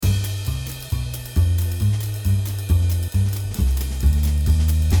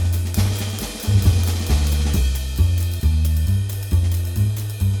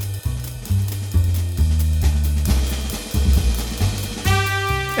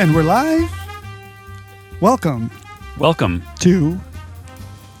And we're live. Welcome to...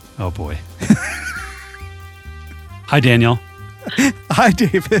 Oh, boy. Hi, Daniel. Hi,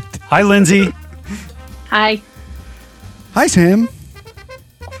 David. Hi, Lindsay. Hi. Hi, Sam.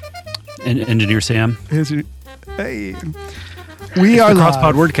 And Engineer Sam. Hey. We are the live.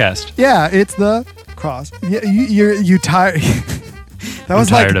 CrossPod Wordcast. Yeah, it's the cross. Yeah, you tired. I'm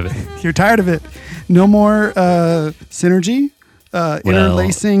tired of it. You're tired of it. No more synergy,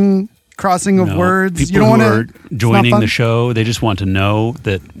 interlacing, crossing of words. People you don't who want are joining the show, they just want to know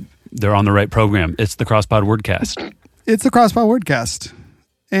that they're on the right program. It's the CrossPod Wordcast. It's the CrossPod Wordcast.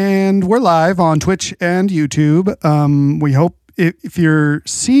 And we're live on Twitch and YouTube. We hope if you're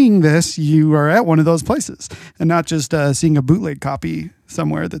seeing this, you are at one of those places and not just seeing a bootleg copy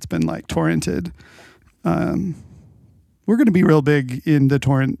somewhere that's been like torrented. We're going to be real big in the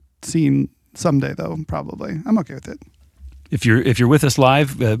torrent scene someday, though, probably. I'm okay with it. If you're with us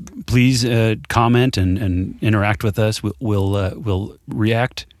live, please comment and interact with us. We'll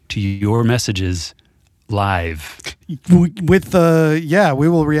react to your messages live. We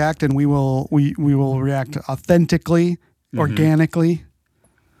will react, and we will react authentically, organically.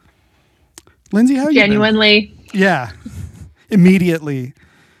 Lindsay, how are you? Genuinely. Yeah, immediately.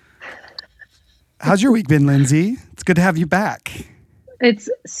 How's your week been, Lindsay? It's good to have you back. It's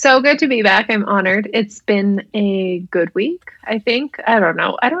so good to be back. I'm honored. It's been a good week, I think. I don't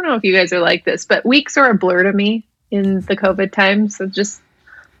know if you guys are like this, but weeks are a blur to me in the COVID time. So just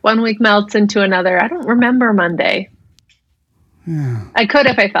one week melts into another. I don't remember Monday. Yeah. I could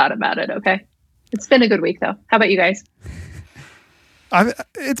if I thought about it, okay? It's been a good week, though. How about you guys?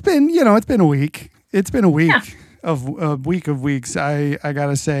 It's been a week. It's been a week. Yeah. Of a week of weeks. I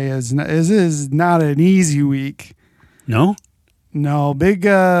gotta say, is not an easy week. No, big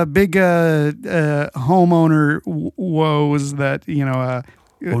homeowner woes that I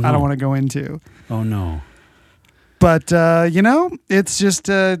don't want to go into. Oh no. But it's just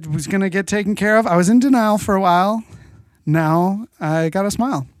was gonna get taken care of. I was in denial for a while. Now I got a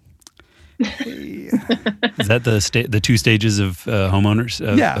smile. Is that the two stages of homeowners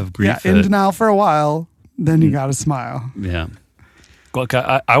of grief? Yeah, in denial for a while. Then you got to smile. Yeah. Well,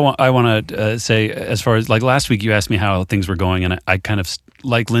 I want to say, as far as like last week, you asked me how things were going, and I kind of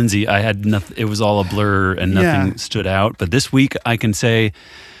like Lindsay. I had nothing. It was all a blur, and nothing stood out. But this week, I can say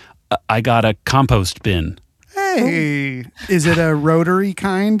I got a compost bin. Hey, is it a rotary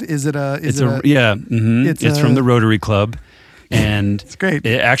kind? It's from the Rotary Club, and it's great.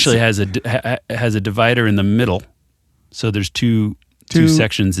 It actually has a divider in the middle, so there's two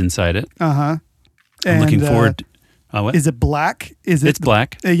sections inside it. I'm looking forward to... what? Is it black? It's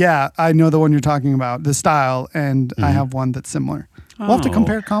black. Yeah, I know the one you're talking about, the style, and I have one that's similar. We'll have to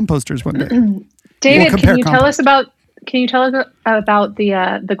compare composters one day. David, can you tell us about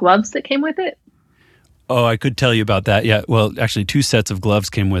the gloves that came with it? Oh, I could tell you about that. Yeah, well, actually, 2 sets of gloves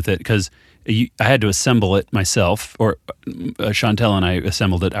came with it because I had to assemble it myself, or Chantel and I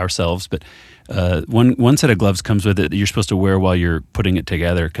assembled it ourselves, but one set of gloves comes with it that you're supposed to wear while you're putting it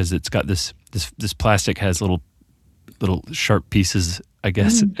together because it's got this plastic has little sharp pieces, I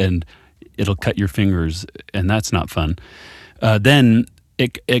guess, and it'll cut your fingers, and that's not fun. Then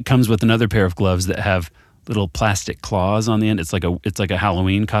it comes with another pair of gloves that have little plastic claws on the end. It's like a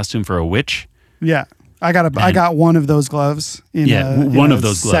Halloween costume for a witch. Yeah. I got one of those gloves one of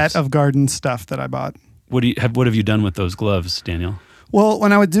those set of garden stuff that I bought. What have you done with those gloves, Daniel? Well,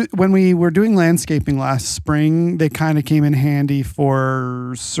 when we were doing landscaping last spring, they kind of came in handy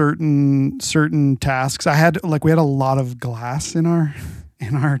for certain tasks. We had a lot of glass in our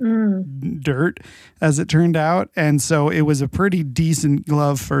dirt, as it turned out, and so it was a pretty decent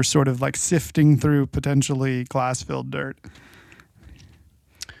glove for sort of like sifting through potentially glass-filled dirt.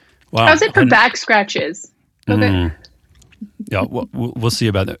 Wow. How's it for back scratches? Okay. Yeah, we'll see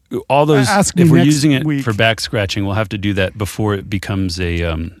about that. All those, if we're using it for back scratching, we'll have to do that before it becomes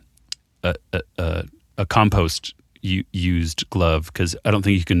a compost used glove, because I don't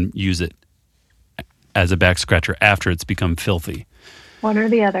think you can use it as a back scratcher after it's become filthy. One or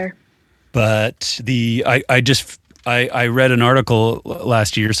the other. But I read an article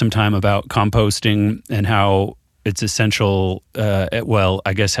last year sometime about composting and how it's essential.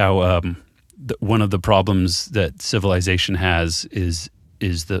 I guess how one of the problems that civilization has is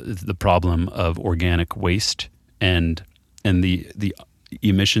the problem of organic waste and the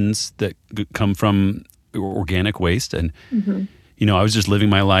emissions that come from organic waste. And I was just living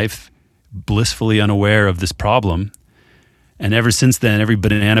my life blissfully unaware of this problem. And ever since then, every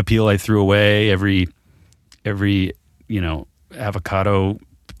banana peel I threw away, every avocado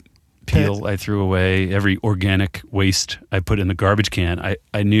peel I threw away, every organic waste I put in the garbage can,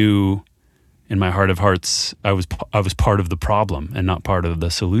 I knew in my heart of hearts I was part of the problem and not part of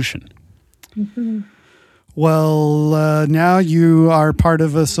the solution. Mm-hmm. Well, now you are part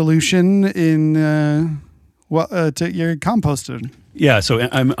of a solution in to your composted. Yeah, so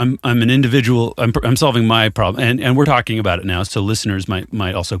I'm an individual. I'm solving my problem, and we're talking about it now. So listeners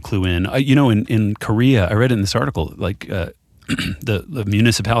might also clue in. In Korea, I read in this article, like the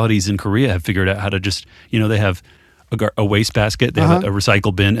municipalities in Korea have figured out how to just, they have a waste basket, they have a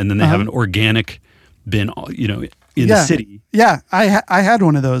recycle bin, and then they have an organic bin, in the city. Yeah, I had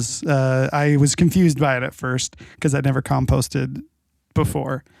one of those. I was confused by it at first because I'd never composted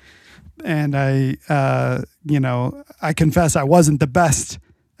before. And I confess I wasn't the best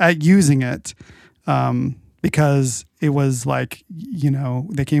at using it because it was like,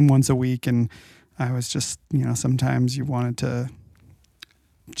 they came once a week and I was just, sometimes you wanted to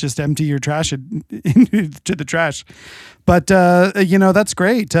just empty your trash into the trash. But, that's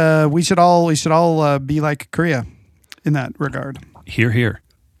great. We should all be like Korea in that regard. Here.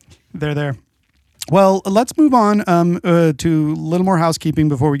 They're there. Well, let's move on to a little more housekeeping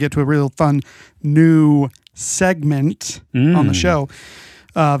before we get to a real fun new segment on the show.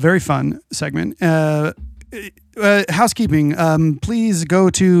 Very fun segment. Housekeeping. Please go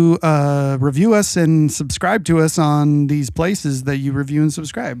to review us and subscribe to us on these places that you review and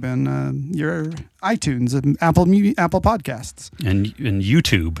subscribe, and your iTunes and Apple Podcasts and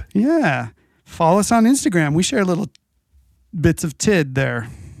YouTube. Yeah, follow us on Instagram. We share little bits of tid there.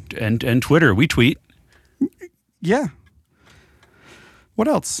 And Twitter, we tweet. Yeah. What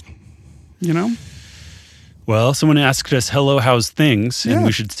else? Well, someone asked us, "Hello, how's things?" And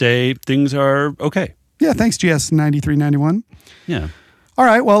we should say things are okay. Yeah, thanks, GS9391. Yeah. All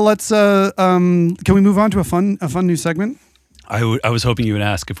right. Well, let's. Can we move on to a fun new segment? I was hoping you would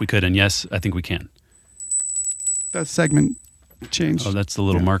ask if we could, and yes, I think we can. That segment changed. Oh, that's the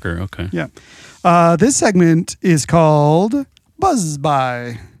little marker. Okay. Yeah. This segment is called Buzz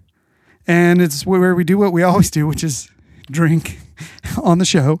By. And it's where we do what we always do, which is drink on the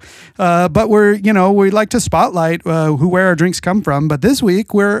show. But we like to spotlight where our drinks come from. But this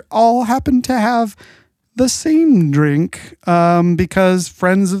week, we're all happen to have the same drink because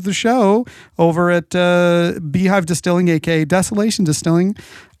friends of the show over at Beehive Distilling, aka Desolation Distilling,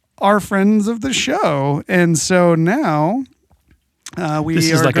 are friends of the show. And so now... this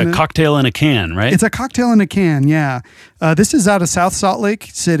is like a cocktail in a can, right? It's a cocktail in a can, yeah. This is out of South Salt Lake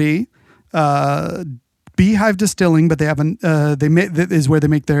City, Beehive Distilling, but they have is where they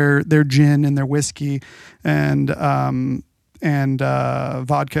make their gin and their whiskey and vodka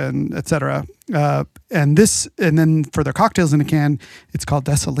and etc. And then for their cocktails in a can, it's called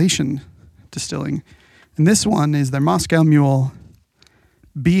Desolation Distilling, and this one is their Moscow Mule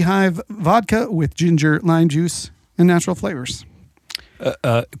Beehive vodka with ginger, lime juice, and natural flavors.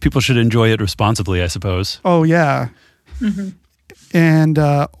 People should enjoy it responsibly, I suppose. Oh, yeah. Mm-hmm. And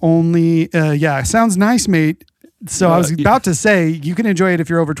sounds nice, mate. So I was about to say, you can enjoy it if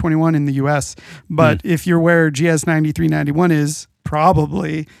you're over 21 in the U.S., but if you're where GS9391 is,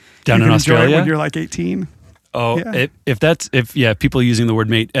 probably down in Australia, enjoy it when you're like 18. Oh, yeah. People using the word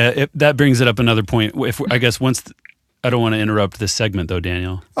mate, that brings it up another point. I don't want to interrupt this segment though,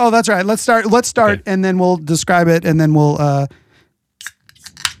 Daniel. Oh, that's right. Let's start, okay. And then we'll describe it, and then we'll...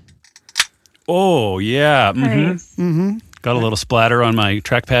 Oh, yeah. Mm-hmm. Nice. Mm-hmm. Got a little splatter on my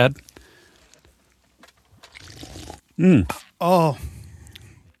trackpad. Oh.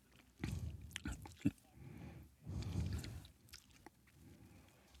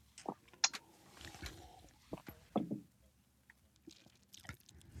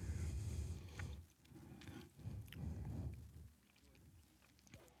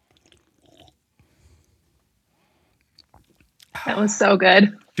 That was so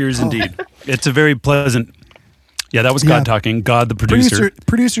good. Cheers, indeed. It's a very pleasant... Yeah, that was God talking. God, the producer.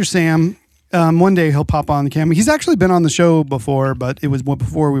 Producer Sam. One day he'll pop on the camera. He's actually been on the show before, but it was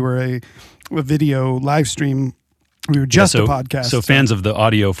before we were a video live stream. We were just a podcast. So fans of the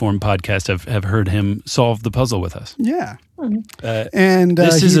audio form podcast have heard him solve the puzzle with us. Yeah. And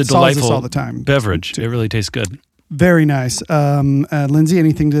this is a delightful all the time. beverage. It really tastes good. Very nice. Lindsay,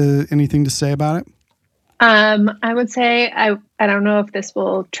 anything to say about it? I would say I don't know if this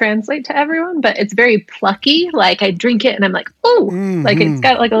will translate to everyone, but it's very plucky. Like I drink it and I'm like, oh, like it's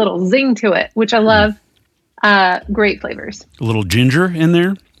got like a little zing to it, which I love. Great flavors. A little ginger in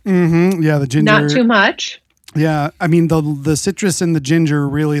there. Mm-hmm. Yeah, the ginger. Not too much. Yeah, I mean the citrus and the ginger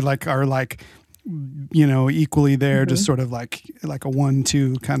really are equally there, just sort of like a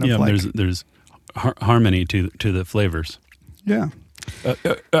 1-2 kind of. Yeah, there's harmony to the flavors. Yeah.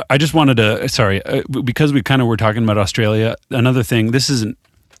 I just wanted to, sorry, because we kind of were talking about Australia. Another thing, this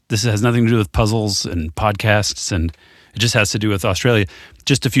has nothing to do with puzzles and podcasts, and it just has to do with Australia.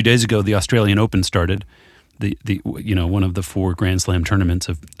 Just a few days ago, the Australian Open started, the one of the 4 Grand Slam tournaments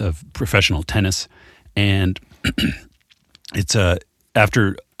of professional tennis, and it's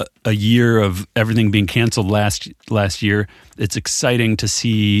after a year of everything being canceled last year, it's exciting to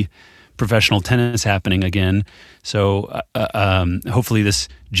see professional tennis happening again. So hopefully this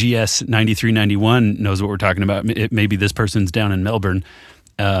GS 9391 knows what we're talking about. Maybe this person's down in Melbourne,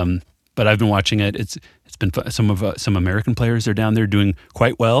 but I've been watching it. It's been some American players are down there doing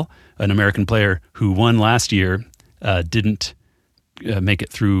quite well. An American player who won last year didn't make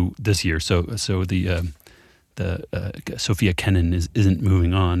it through this year. So the Sophia Kenin isn't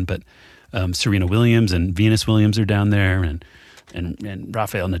moving on, but Serena Williams and Venus Williams are down there, and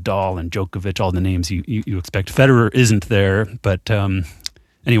Rafael Nadal and Djokovic, all the names you expect. Federer isn't there, but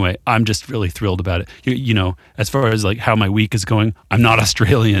anyway, I'm just really thrilled about it. You know, as far as like how my week is going, I'm not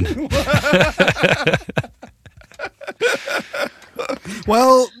Australian.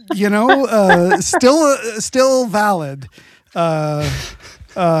 Well, you know, still valid. Go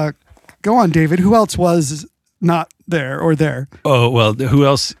on, David. Who else was not there or there? Oh, well, who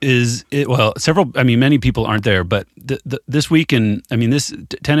else is it? Well, many people aren't there, but this week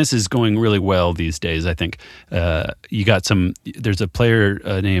tennis is going really well these days, I think. You got there's a player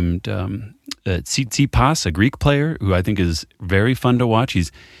named Tsitsipas, a Greek player who I think is very fun to watch.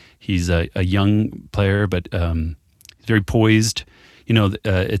 He's a young player, but he's very poised. You know,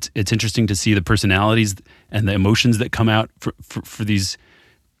 it's interesting to see the personalities and the emotions that come out for these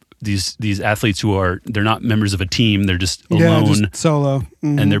athletes they're not members of a team, they're just alone, just solo,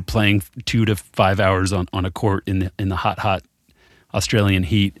 and they're playing 2 to 5 hours on a court in the hot Australian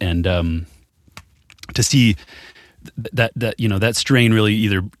heat, and to see that strain really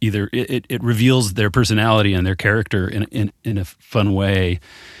either it reveals their personality and their character in a fun way,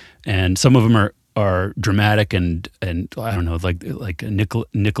 and some of them are dramatic and I don't know, like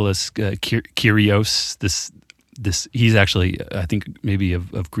Nicholas Kyrgios, this he's actually, I think, maybe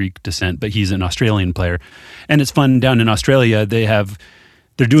of Greek descent, but he's an Australian player, and it's fun down in Australia.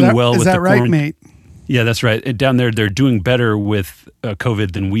 They're doing well with the right, quarantine. mate? Yeah, that's right. Down there, they're doing better with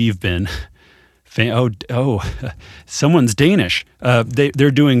COVID than we've been. Someone's Danish.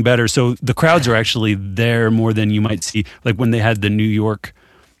 They're doing better. So the crowds are actually there more than you might see. Like when they had the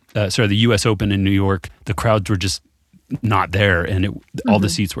the U.S. Open in New York, the crowds were just not there, and all the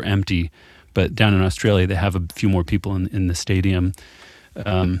seats were empty. But down in Australia, they have a few more people in the stadium.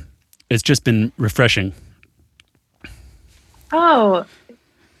 It's just been refreshing. Oh,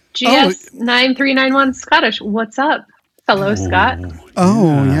 GS 9391 Scottish. What's up, fellow Scott?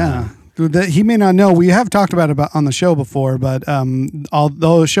 Yeah. He may not know. We have talked about it on the show before, but all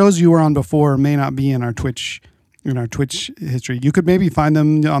those shows you were on before may not be in our Twitch history. You could maybe find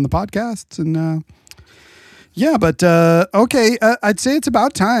them on the podcasts and. Yeah, but okay. I'd say it's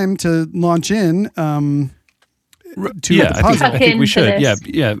about time to launch in. The puzzle. I think we should.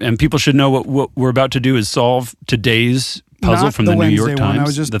 Yeah, and people should know what we're about to do is solve today's puzzle Not from the New Wednesday York Times. One. I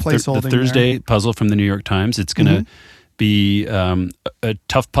was just the placeholding Thursday there. puzzle from the New York Times. It's going to be a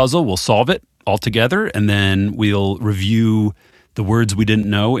tough puzzle. We'll solve it all together, and then we'll review the words we didn't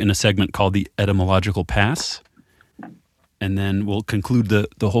know in a segment called the Etymological Pass, and then we'll conclude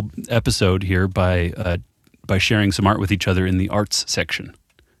the whole episode here by sharing some art with each other in the arts section.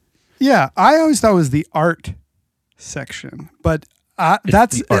 Yeah, I always thought it was the art section, but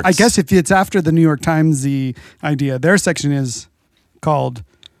that's, I guess if it's after the New York Times, the idea, their section is called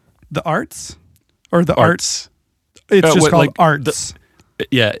the arts or the arts. It's just called arts.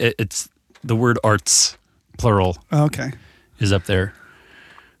 It's the word arts, plural. Okay. Is up there.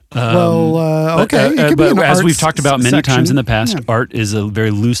 Okay. It could be as we've talked about many section. times in the past, art is a very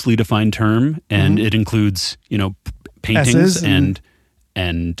loosely defined term, and it includes, paintings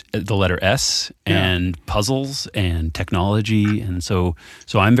and the letter S and puzzles and technology, and so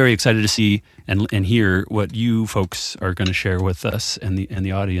I'm very excited to see and hear what you folks are going to share with us and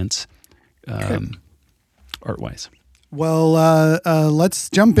the audience, art-wise. Well, let's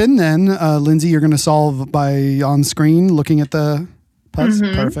jump in then. Lindsay, you're going to solve by on screen looking at the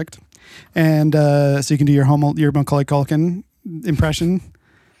puzzle. Perfect. And so you can do your Macaulay Culkin impression.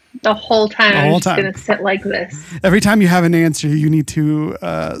 The whole time I'm just going to sit like this. Every time you have an answer, you need to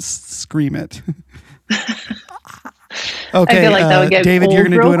scream it. Okay, I feel like that would get David, you're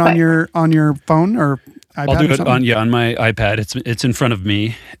going to do it quick. on your phone or iPad? I'll do or it on my iPad. It's in front of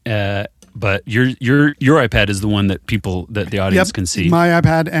me. But your iPad is the one that the audience can see. My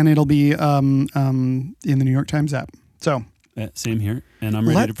iPad, and it'll be in the New York Times app. So Same here. And I'm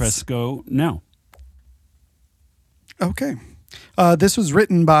ready to Let's- press go now. Okay. This was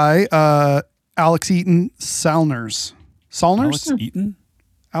written by Alex Eaton Salners. Salners? Alex Eaton?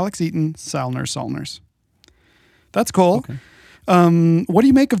 Alex Eaton Salners. That's cool. Okay. What do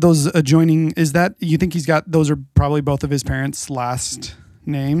you make of those adjoining? Is that you think he's got those are probably both of his parents' last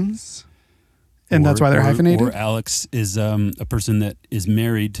names, and that's why they're hyphenated? Or Alex is a person that is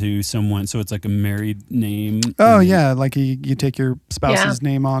married to someone, so it's like a married name. Oh And yeah, like you take your spouse's Yeah.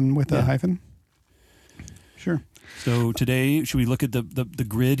 name on with a Yeah. hyphen. Sure. So today, should we look at the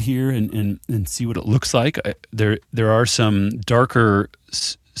grid here and see what it looks like? There are some darker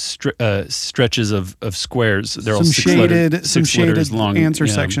stretches of squares. They're all Some six shaded letters long. answer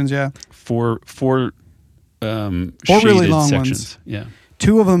yeah. sections. Yeah, Four really shaded long sections. ones. Yeah.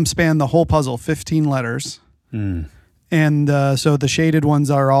 2 of them span the whole puzzle, 15 letters, and so the shaded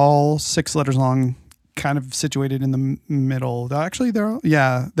ones are all 6 letters long, kind of situated in the middle. Actually,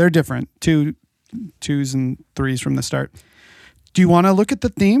 they're different. 2s and 3s from the start. Do you want to look at the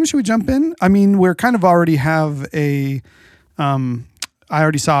theme? Should we jump in? I mean, we're kind of already have a. I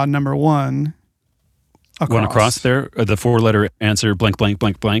already saw number 1. One across there, the 4-letter answer blank blank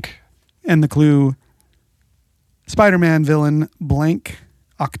blank blank. And the clue: Spider-Man villain blank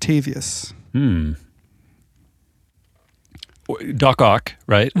Octavius. Doc Ock,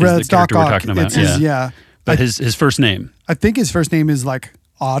 right? Is It's the character Doc we're Ock. talking about? It's his, yeah. But his first name, I think his first name is like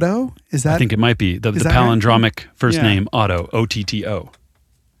Otto. Is that I think it might be the is that right? palindromic first Yeah. name, Otto, O-T-T-O.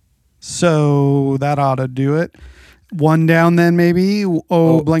 so? That ought to do it. 1 down, then maybe.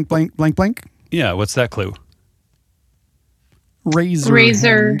 Blank blank blank blank. Yeah, what's that clue? Razor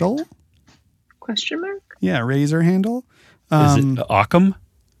handle. Question mark? Yeah, razor handle. Is it Occam?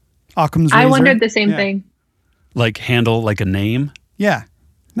 Occam's razor. I wondered the same Yeah. thing. Like handle, like a name? Yeah,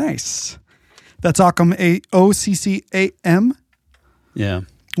 nice. That's Occam, Occam. Yeah.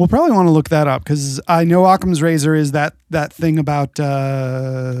 We'll probably want to look that up because I know Occam's razor is that thing about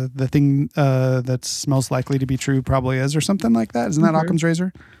the thing that's most likely to be true probably is or something like that. Isn't that Occam's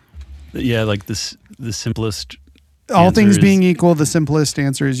razor? Yeah, like this the simplest. All answer things is- being equal, the simplest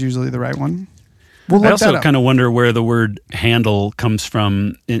answer is usually the right one. We'll I look that also up. kind of wonder where the word handle comes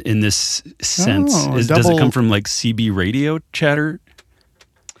from in this sense. Does it double- come from like CB radio chatter?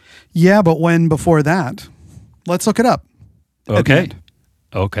 Yeah, but when before that? Let's look it up. at the Okay. end.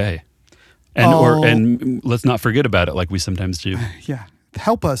 Okay. And let's not forget about it like we sometimes do. Yeah,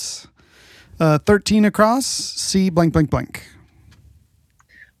 help us. 13 across. C blank blank blank.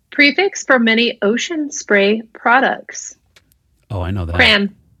 Prefix for many ocean spray products. Oh, I know that.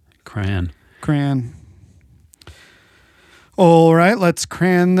 Cran. Cran. All right, let's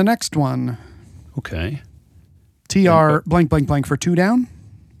cran the next one. Okay. TR blank blank blank for 2 down.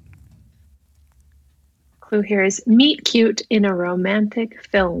 Clue here is meet cute in a romantic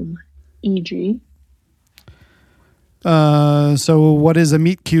film, e.g. So what is a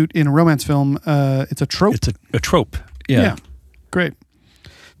meet cute in a romance film? It's a trope. It's a trope. Yeah. Great.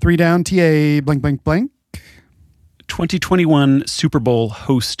 3 down. TA blank blank blank. 2021 Super Bowl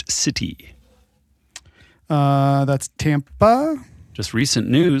host city. That's Tampa. Just recent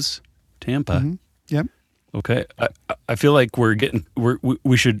news. Tampa. Yep. Okay. I feel like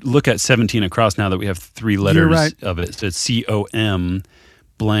we should look at 17 across now that we have 3 letters right. of it. So it's COM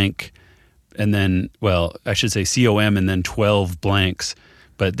blank and then, well, I should say COM and then 12 blanks.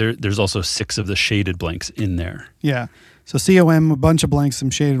 But there's also 6 of the shaded blanks in there. Yeah. So COM, a bunch of blanks, some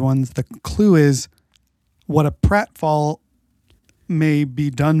shaded ones. The clue is what a pratfall may be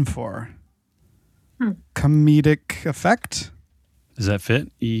done for. Comedic effect. Does that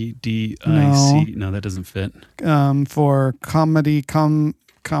fit? EDIC? No, that doesn't fit. For comedy,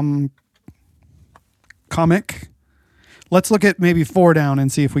 comic. Let's look at maybe 4 down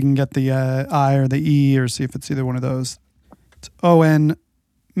and see if we can get the I or the E or see if it's either one of those. It's ON,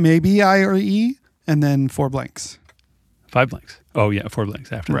 maybe I or E, and then 4 blanks. 5 blanks. Oh, yeah, 4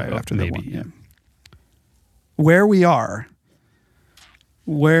 blanks after Right, that. after maybe, the one. yeah. Where we are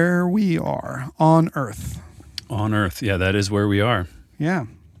on Earth. On Earth. Yeah, that is where we are. Yeah.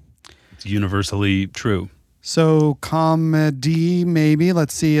 It's universally true. So comedy, maybe.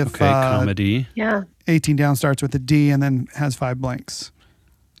 Let's see if Okay, comedy. Yeah. 18 down starts with a D and then has 5 blanks.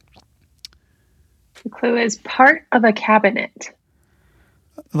 The clue is part of a cabinet.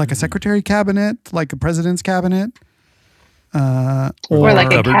 Like a secretary cabinet, like a president's cabinet. Or like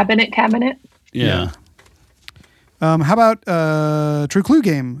a Cupboard. cabinet. Yeah. How about True Clue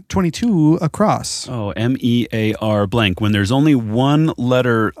Game, 22 across. Oh, MEAR blank. When there's only 1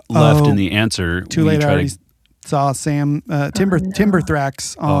 letter left in the answer, Too we late, I try already to. saw Sam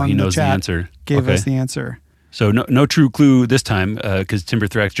Timberthrax on Oh, he knows the chat. answer. Gave Okay. us the answer. So no true clue this time because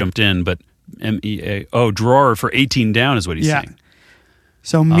Timberthrax jumped in, but MEA. Oh, drawer for 18 down is what he's saying.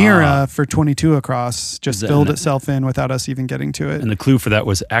 So Mira for 22 across just Is that filled an- itself in without us even getting to it. And the clue for that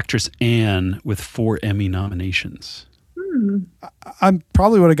was actress Anne with 4 Emmy nominations. I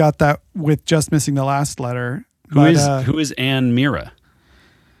probably would have got that with just missing the last letter. Who is Anne Mira?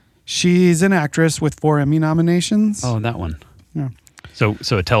 She's an actress with 4 Emmy nominations. Oh, that one. Yeah. So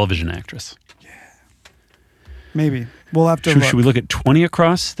a television actress. Maybe. We'll have to Should we look at 20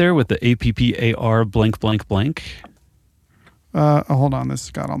 across there with the APPAR blank blank blank? hold on. This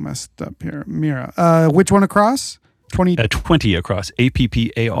got all messed up here. Mira. Which one across? 20. 20 across.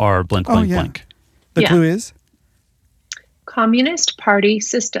 APPAR blank blank yeah. blank. The Yeah. clue is Communist Party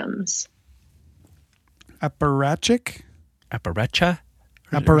systems. apparatchik. Apparacha?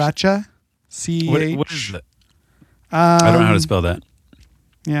 Apparacha. C-H. What is that? I don't know how to spell that.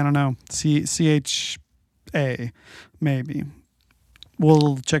 Yeah, I don't know. C-H-A. Maybe.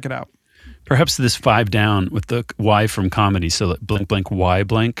 We'll check it out. Perhaps this 5 down with the Y from comedy. So that blank blank Y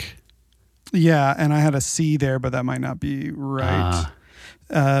blank. Yeah, and I had a C there, but that might not be right.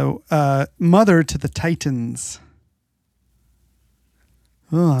 Ah. Mother to the Titans.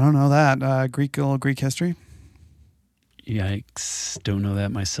 Oh, I don't know that. Greek history. Yikes. Don't know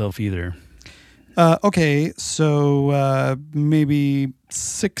that myself either. Okay, so maybe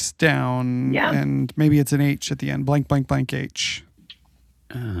 6 down, Yeah. and maybe it's an H at the end. Blank, blank, blank H.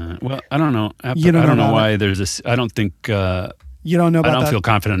 Well, I don't know. You don't I don't know know about why there's this. I don't think. You don't know I about don't that? feel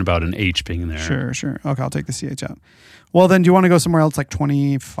confident about an H being there. Sure. Okay, I'll take the CH out. Well, then, do you want to go somewhere else, like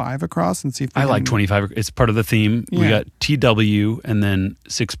 25 across, and see if we I like can- 25. It's part of the theme. We Yeah. got TW and then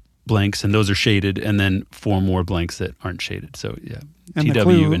 6 blanks, and those are shaded, and then 4 more blanks that aren't shaded. So yeah, And the TW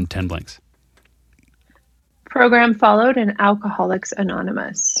clue- and 10 blanks. Program followed in Alcoholics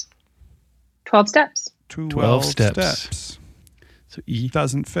Anonymous. 12 steps. 12 steps. So E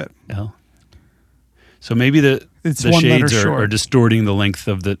Doesn't fit. L. So maybe the It's one letter shades short. are distorting the length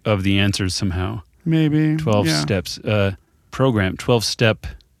of the answers somehow. Maybe 12 yeah. steps. Program 12-step.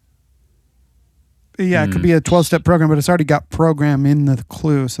 Yeah, it could be a 12-step program, but it's already got program in the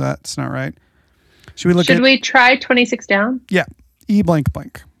clue, so that's not right. Should we look Should at we try 26 down? Yeah, E blank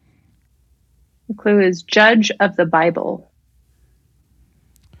blank. The clue is Judge of the Bible.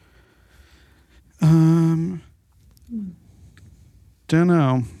 Don't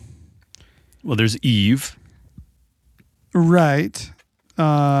know. Well, there's Eve. Right.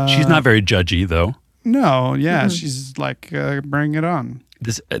 She's not very judgy though. No, yeah, she's like, bring it on.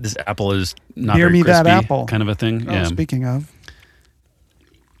 This apple is not Hear very me that crispy, apple. kind of a thing. Oh, Yeah. speaking of.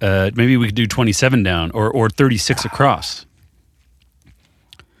 Maybe we could do 27 down or 36 across.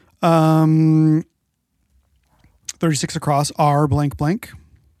 36 across, R blank blank.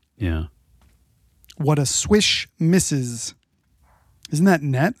 Yeah. What a swish misses. Isn't that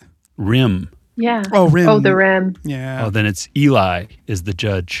net? Rim. Yeah. Oh, rim. Oh, the rim. Yeah. Oh, then it's Eli is the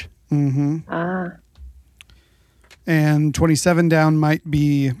judge. Ah. And 27 down might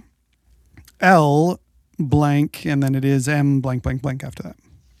be L blank, and then it is M blank blank blank after that.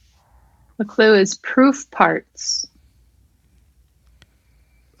 The clue is proof parts.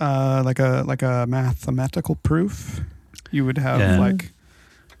 Like a mathematical proof. You would have Yeah. like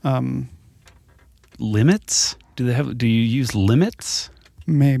Limits? Do you use limits?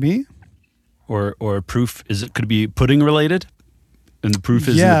 maybe. Or proof could it be pudding related? And the proof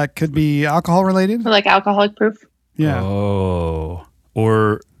is Yeah, it could be alcohol related. Like alcoholic proof. Yeah. Oh.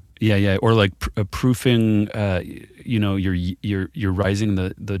 Or or like proofing you're rising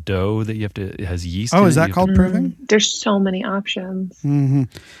the dough that you have to it has yeast Oh, in is it. that You called proving? There's so many options.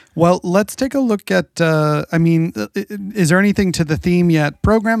 Well, let's take a look at, is there anything to the theme yet?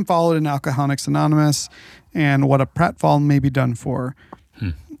 Program followed in Alcoholics Anonymous and what a pratfall may be done for.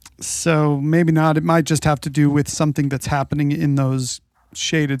 So maybe not. It might just have to do with something that's happening in those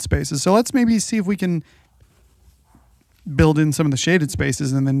shaded spaces. So let's maybe see if we can build in some of the shaded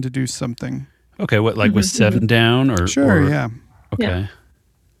spaces and then deduce something. Okay, what like with 7 down or Sure, or- yeah. Okay. Yeah.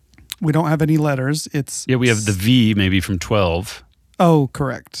 We don't have any letters. It's Yeah, we have the V maybe from 12. Oh,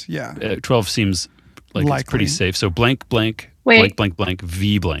 correct. Yeah. 12 seems like it's Likely. pretty safe. So blank blank Wait. blank blank blank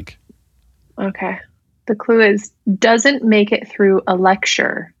V blank. Okay. The clue is doesn't make it through a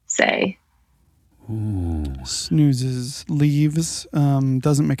lecture, say. Snoozes, leaves,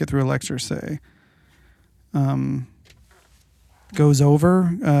 doesn't make it through a lecture, say. Goes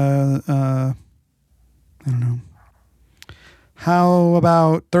over, I don't know. How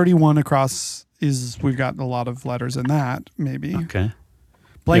about 31 across we've got a lot of letters in that, maybe. Okay.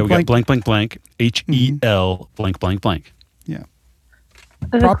 Blank, we blank. got blank blank blank HEL blank blank blank. Yeah.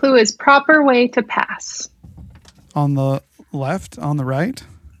 The clue is proper way to pass. On the left, on the right.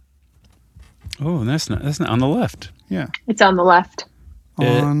 Oh, that's not on the left. Yeah. It's on the left.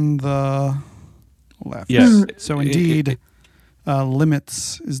 On the left. Yeah. So indeed,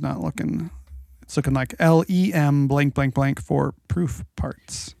 limits is not looking. It's looking like LEM blank blank blank for proof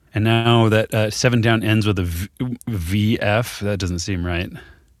parts. And now that 7 down ends with a VF, that doesn't seem right.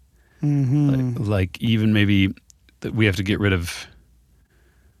 Mm-hmm. Like even maybe that we have to get rid of.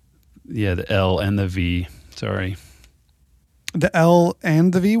 Yeah, the L and the V. Sorry. The L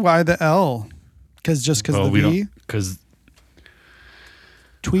and the V. Why the L? Because the V. Because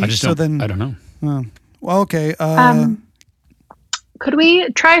tweak. I just so don't. then I don't know. Well, okay. Could we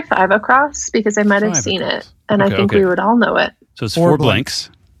try 5 across? Because I might have 5 seen across. it, and Okay, I think okay. we would all know it. So it's 4 4 blanks.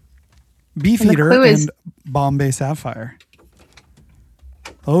 blanks. Beefeater clue and, is- Bombay Sapphire.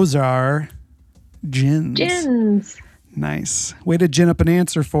 Those are gins. Gins. Nice. Way to gin up an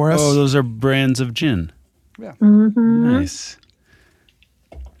answer for us. Oh, those are brands of gin. Mm-hmm. Nice.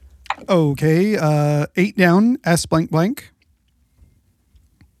 Okay. 8 down. S blank blank.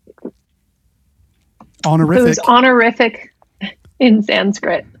 It Honorific. was honorific in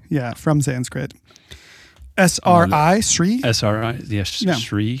Sanskrit. Yeah, from Sanskrit. SRI, Sri, SRI. Yes. Yeah.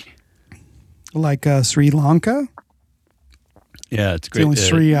 Sri. like Sri Lanka. Yeah, It's it's the great. only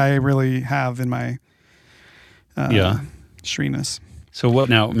Sri I really have in my Yeah. Sriness. So what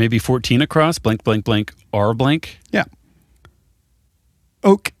now? Maybe 14 across. Blank blank blank R blank. Yeah.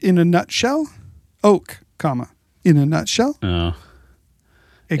 Oak in a nutshell. Oak, comma, in a nutshell. Oh,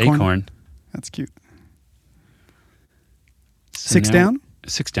 Acorn. acorn. That's cute. So 6 now- down.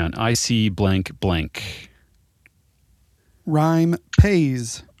 6 down. I see blank blank. Rhyme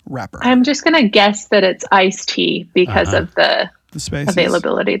pays wrapper. I'm just going to guess that it's iced tea because Uh-huh. of the The spaces.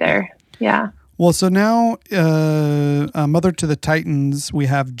 availability there. Yeah. Well, so now, Mother to the Titans, we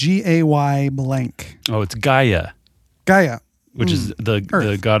have GAY blank. Oh, it's Gaia, Gaia. which is the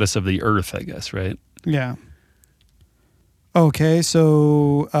Earth. goddess of the earth, I guess, right? Yeah. Okay,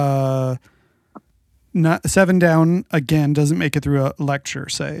 so not 7 down again doesn't make it through a lecture,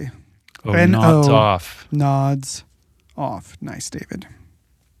 say. Oh, N-O. nods off. Nods off. Nice, David.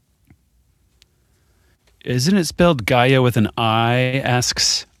 Isn't it spelled Gaia with an I?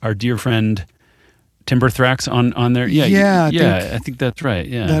 Asks our dear friend Timberthrax on there. Yeah, Yeah, I yeah. think I think that's right.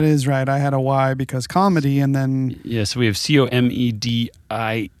 Yeah, That is right. I had a Y because comedy and then yeah. So we have COMEDIEDI.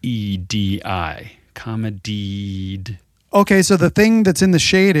 Comedied. okay, so the thing that's in the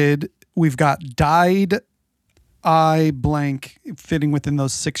shaded, we've got dyed I blank fitting within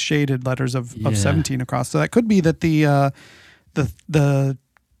those 6 shaded letters of Yeah. 17 across. So that could be that the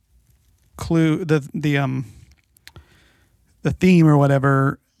clue the theme or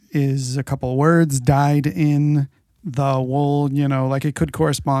whatever is a couple words dyed in the wool, like it could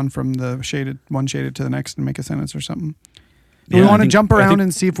correspond from the shaded one shaded to the next and make a sentence or something. Do we Yeah, I want to think- jump I around think-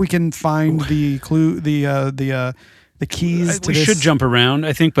 and see if we can find the clue, the keys to We this? should jump around,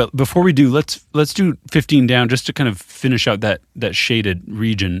 I think, but before we do, let's do 15 down just to kind of finish out that shaded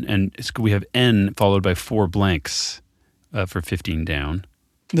region, and we have N followed by 4 blanks for 15 down.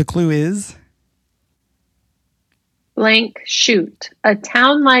 The clue is Blank shoot. A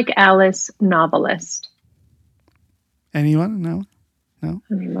town like Alice novelist. anyone? No.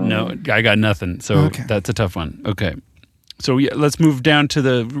 No, I got nothing. So Okay. that's a tough one. Okay. So yeah, let's move down to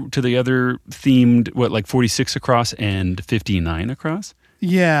the other themed, like 46 across and 59 across.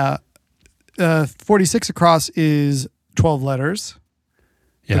 Yeah. 46 across is 12 letters.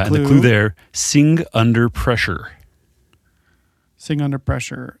 Yeah, and the clue? clue there, sing under pressure. Sing under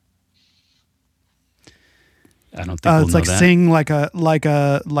pressure. I don't think we'll It's know like that. sing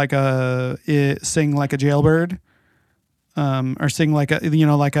sing like a jailbird. Or sing like a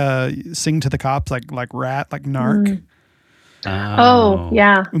sing to the cops like rat, like narc. Oh,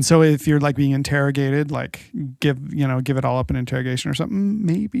 yeah. And so if you're like being interrogated, like give it all up in interrogation or something,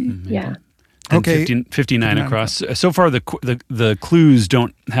 maybe. Yeah. And Okay. 59 59 across. So far, the clues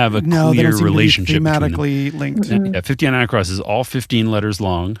don't have a No, they clear don't seem relationship to be between them. thematically linked. Yeah, 59 across is all 15 letters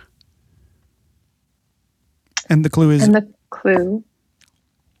long. And the clue is And the clue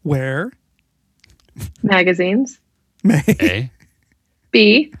where? magazines. May A.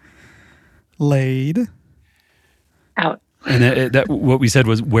 B laid. out. And that what we said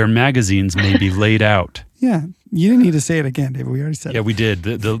was where magazines may be laid out. Yeah, you didn't need to say it again, David. We already said Yeah, it. we did.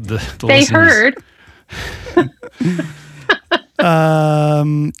 The They listeners- heard.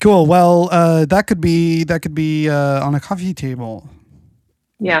 Cool. Well, that could be on a coffee table.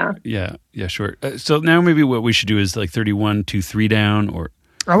 Yeah. Yeah, sure. So now maybe what we should do is like 31, 2, 3 down, or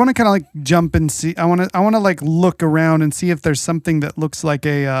I want to kind of like jump and see. I want to like look around and see if there's something that looks like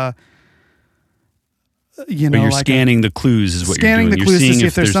a you But know, you're like scanning the clues is what scanning you're the doing. clues you're to seeing see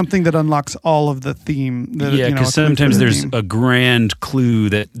if there's something that unlocks all of the theme. That, Yeah, you know, because a clue for sometimes the there's theme. a grand clue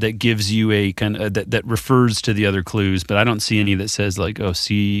that gives you a kind of that refers to the other clues, but I don't see any that says like, oh,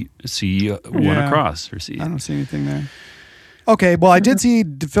 see one Yeah. across or see. I don't see anything there. Okay, well, I did see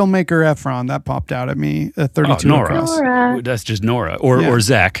the filmmaker Efron. That popped out at me. 32 Nora. across. Nora. That's just Nora or Yeah. or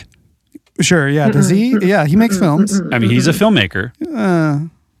Zach. Sure, yeah. Does he? Yeah, he makes films. I mean, he's a filmmaker. Uh,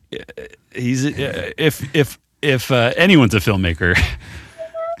 He's if anyone's a filmmaker.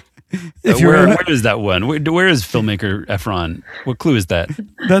 If you're where, in- where is that one? Where is filmmaker Efron? What clue is that?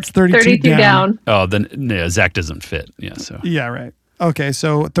 that's 32, 32 down. Oh, then yeah, Zach doesn't fit. Yeah, so Yeah, right. Okay,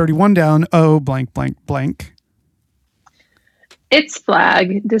 so 31 down. Oh, blank, blank, blank. Its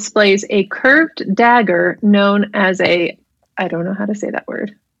flag displays a curved dagger known as a, I don't know how to say that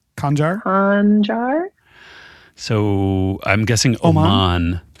word, Kanjar? Hanjar? so I'm guessing Oman?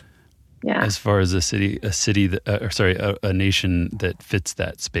 Oman. Yeah. As far as a nation that fits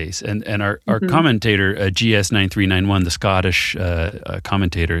that space, and our commentator GS9391, the Scottish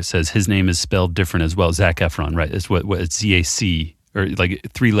commentator, says his name is spelled different as well. Zac Efron, right? It's what it's ZAC, or like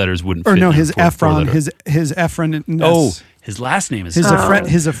 3 letters wouldn't. Or fit no, in a his four Efron, letter. his Efron. Oh, his last name is his Efron.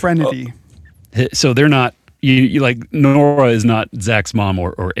 his Efrenity. So they're not. You like Nora is not Zach's mom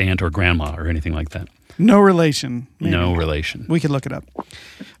or aunt or grandma or anything like that. No relation. Maybe. No relation. We could look it up.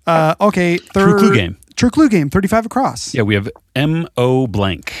 Okay. True clue game. True clue game. 35 across. Yeah, we have M.O.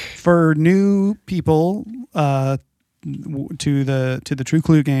 blank. For new people to the True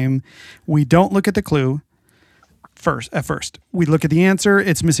Clue game, we don't look at the clue at first. We look at the answer.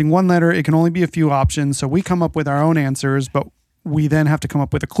 It's missing one letter. It can only be a few options. So we come up with our own answers, but we then have to come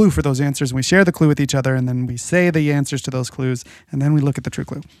up with a clue for those answers. And we share the clue with each other, and then we say the answers to those clues, and then we look at the true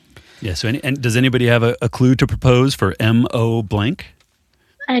clue. Yeah. So, and does anybody have a clue to propose for M.O. blank?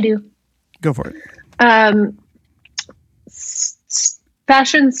 I do. Go for it.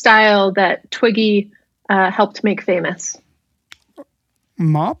 Fashion style that Twiggy helped make famous.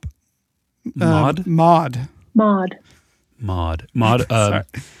 Mop? Mod? Mod. Mod. Sorry. I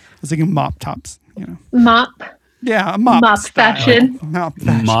was thinking mop tops. You know. Mop. Yeah, a mop. Mop style. fashion. Mop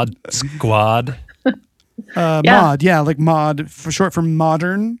fashion. Mod Squad. Yeah. Mod, yeah, like mod for short for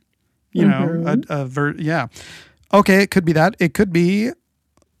modern. You know, yeah. Okay, it could be that. It could be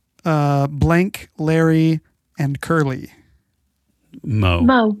blank, Larry, and Curly.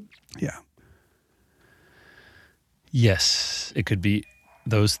 Mo. Yeah. Yes, it could be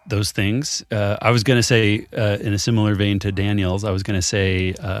those things. I was going to say, in a similar vein to Daniel's, I was going to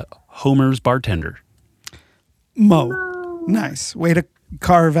say Homer's bartender. Mo. Nice. Way to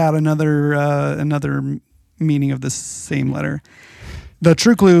carve out another meaning of the same letter. The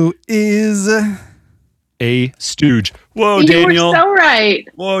true clue is A stooge. Whoa, You Daniel. were so right.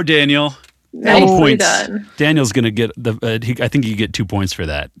 Whoa, Daniel. Nicely Points. done. Daniel's going to get I think you get 2 points for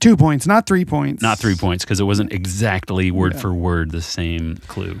that. 2 points, not 3 points. Not 3 points because it wasn't exactly word for word the same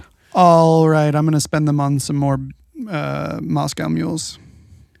clue. All right, I'm going to spend them on some more Moscow Mules.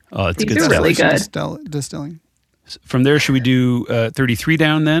 Oh, it's These good are stuff. really good. Distilling. From there, should we do 33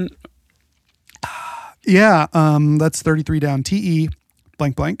 down then? Yeah, that's 33 down. TE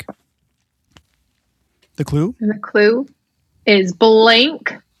blank blank. The clue? And the clue is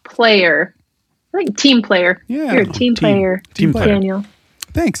blank player. Like team player. Yeah. You're a team player. Team player. Daniel.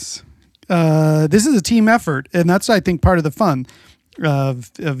 Thanks. This is a team effort, and that's, I think, part of the fun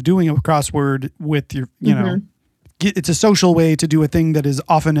of doing a crossword with your, you know, it's a social way to do a thing that is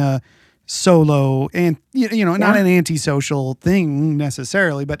often a solo and, you know, not an antisocial thing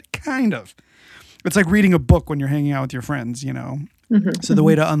necessarily, but kind of. It's like reading a book when you're hanging out with your friends, you know. So the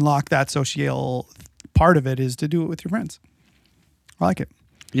way to unlock that social part of it is to do it with your friends. I like it.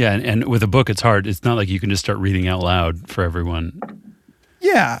 Yeah, and with a book, it's hard. It's not like you can just start reading out loud for everyone.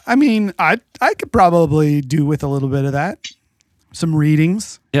 Yeah, I mean, I could probably do with a little bit of that. Some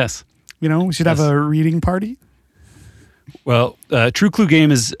readings. Yes. You know, we should have a reading party. Well, True Clue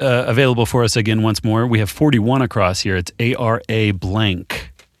Game is available for us again once more. We have 41 across here. It's ARA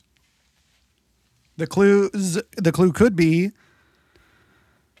blank. The clue could be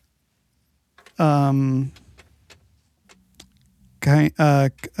a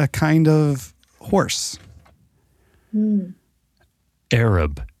kind of horse.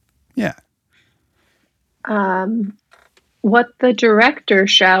 Arab. Yeah. What the director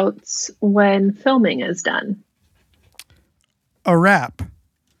shouts when filming is done. A rap.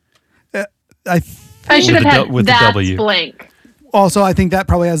 I should With have the had with the that's W. blank. Also, I think that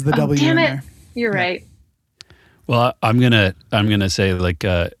probably has the Oh, W damn in it. there. You're right. Well, I'm gonna say like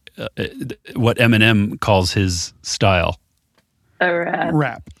what Eminem calls his style. A rap.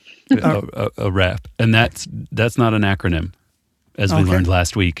 Rap. a rap, and that's not an acronym, as we Okay. learned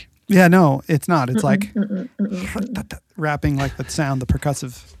last week. Yeah, no, it's not. It's like rapping like the sound, the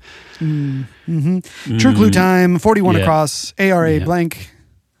percussive. True Clue time, 41 Yeah. across, ARA Yeah. blank.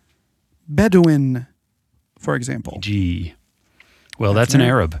 Bedouin, for example. G. Well, That's that's an right.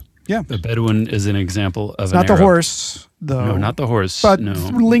 Arab. Yeah. A Bedouin is an example of It's an not the Arab. horse, though. No, not the horse. But no.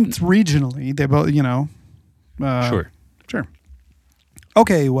 linked regionally. They both, Sure. Sure.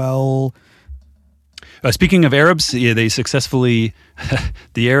 Okay, well, Speaking of Arabs, yeah, they successfully,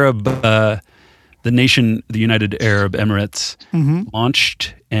 the nation, the United Arab Emirates,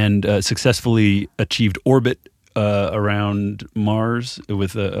 launched and successfully achieved orbit around Mars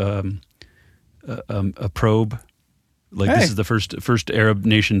with a probe. Like Hey. this is the first Arab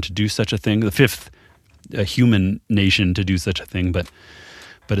nation to do such a thing, the fifth human nation to do such a thing. But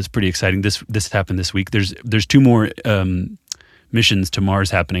it's pretty exciting. This happened this week. There's two more missions to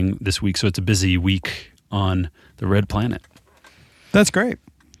Mars happening this week, so it's a busy week on the red planet. that's great.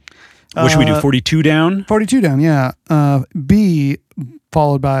 What should we do? 42 down? 42 down, yeah. B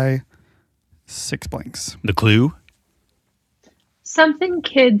followed by 6 blanks. The clue? Something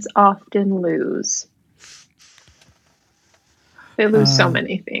kids often lose. They lose so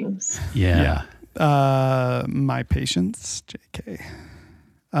many things. Yeah. My patience, JK.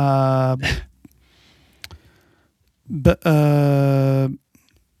 But don't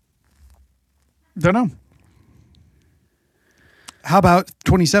know. How about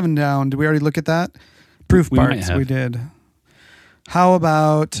 27 down? Did we already look at that? Proof We might parts, have. we did. How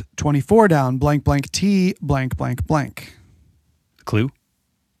about 24 down? Blank, blank, T, blank, blank, blank. Clue?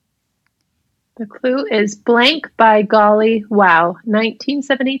 The clue is Blank by Golly Wow,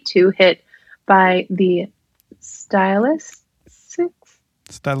 1972 hit by the Stylistics.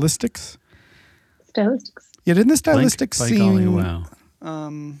 Stylistics? Stylistics. Yeah, didn't the Blank Stylistics by seem... golly, wow.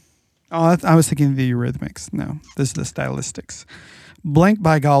 I was thinking the Eurythmics. No, this is the Stylistics. Blank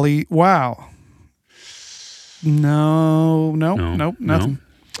by golly, wow. No, nothing.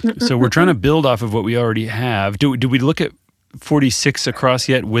 So we're trying to build off of what we already have. Do we look at 46 across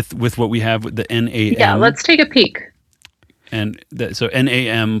yet with what we have with the NAM? Yeah, let's take a peek. And so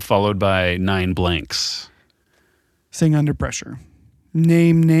NAM followed by 9 blanks. Sing under pressure.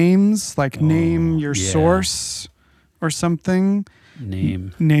 Name names, like name your yeah. source or something.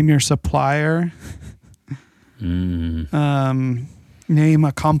 Name. Name your supplier. Name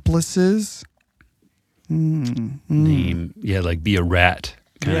accomplices. Name. Yeah, like be a rat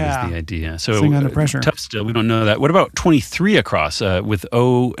kind of Yeah. is the idea. So Sing under pressure. tough still. We don't know that. What about 23 across with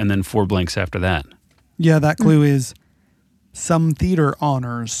O and then 4 blanks after that? Yeah, that clue is some theater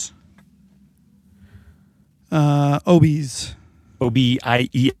honors. Obies.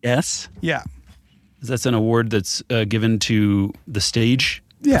 OBIES? Yeah. That's an award that's given to the stage,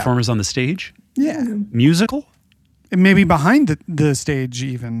 Yeah. performers on the stage. Yeah. Musical? And maybe behind the stage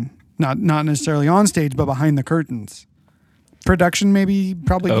even. Not necessarily on stage, but behind the curtains. Production maybe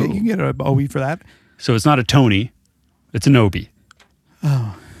probably Oh. you can get an Obie for that. So it's not a Tony, it's an Obie.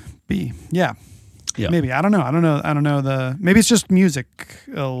 B. Yeah. Yeah. Maybe. I don't know maybe it's just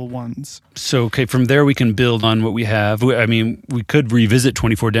musical ones. So, okay, from there we can build on what we have. I mean, we could revisit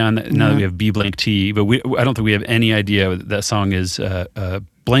 24 down now that we have B blank T, but I don't think we have any idea what that song is.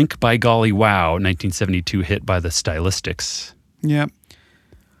 Blank by Golly Wow, 1972 hit by the Stylistics. Yeah.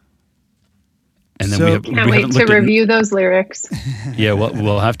 And then So- we have, Can't we wait haven't to looked review those lyrics. Yeah, well,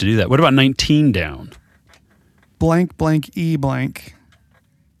 we'll have to do that. What about 19 down? Blank blank E blank.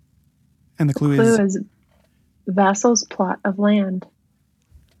 And the clue Clue is is Vassal's plot of land.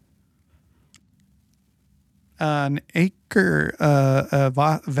 an acre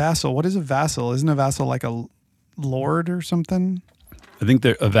vassal. What is a vassal? Isn't a vassal like a lord or something? I think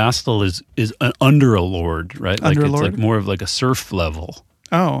a vassal is under a lord, right? Like Under a it's lord? like more of like a serf level.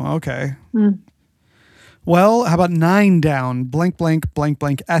 Oh, okay. Well, how about 9 down? Blank blank blank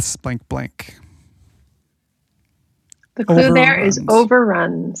blank S blank blank. The clue there is Overruns.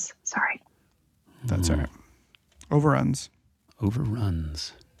 overruns. Sorry. That's all right. Overruns.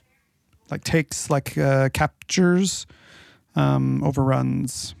 Overruns. Like takes, like captures,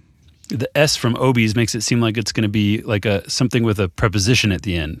 overruns. The S from Obies makes it seem like it's going to be like something with a preposition at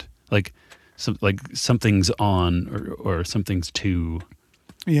the end, like something's on or something's to.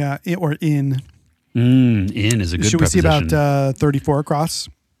 Yeah, or in. In is a good Should we see preposition. about 34 across?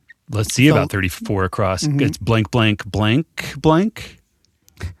 Let's see so- about 34 across. It's blank blank blank blank.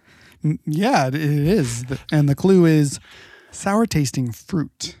 Yeah, it is. And the clue is sour tasting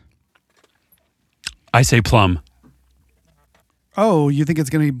fruit. I say plum. Oh, you think it's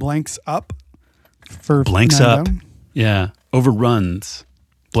going to be blanks up? For Blanks 9 up. down? Yeah. Overruns.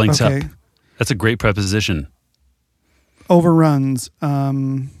 Blanks Okay. up. That's a great preposition. Overruns.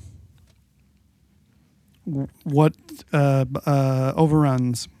 What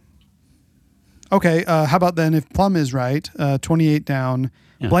overruns? Okay, how about then if Plum is right, 28 down,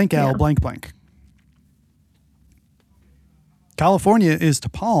 Yeah. blank L, Yeah. blank blank. California is to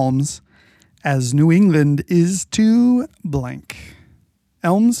palms as New England is to blank.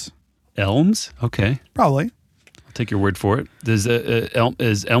 Elms? Elms? Okay. Probably. I'll take your word for it.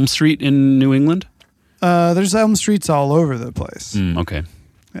 Is Elm Street in New England? There's Elm Streets all over the place. Okay.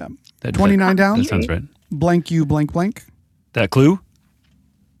 Yeah. That- 29 down, That sounds right. blank you, blank blank. That clue?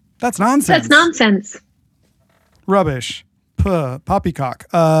 That's nonsense. That's nonsense. Rubbish. Poppycock.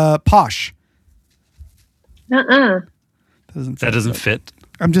 Posh. Uh-uh. That doesn't fit.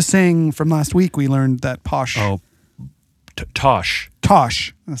 I'm just saying from last week we learned that posh. Oh, Tosh.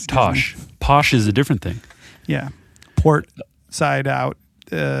 Tosh. That's Tosh. Posh is a different thing. Yeah. Port side out,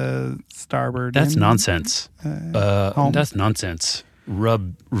 starboard. That's in. nonsense. home. That's nonsense.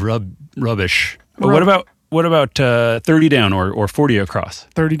 Rubbish. Rub- What about 30 down or 40 across?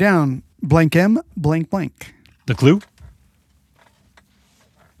 30 down. Blank M, blank blank. The clue?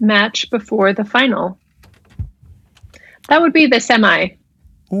 Match before the final. That would be the semi.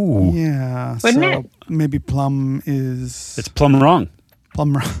 Ooh. Yeah. Wouldn't so it? maybe Plum is It's plumb wrong.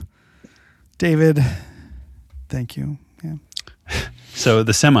 Plum. David, thank you. Yeah. So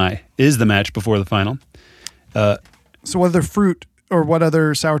the semi is the match before the final. So what other fruit or what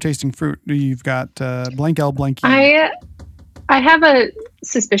other sour tasting fruit do you've got? Blank L, blank E. I have a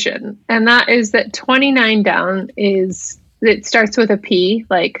suspicion, and that is that 29 down it starts with a P,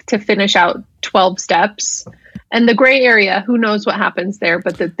 like to finish out 12 steps. And the gray area, who knows what happens there,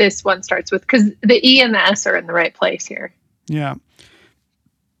 but that this one starts with, because the E and the S are in the right place here. Yeah.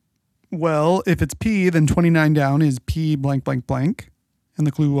 Well, if it's P, then 29 down is P blank blank blank. And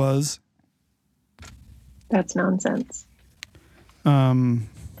the clue was That's nonsense.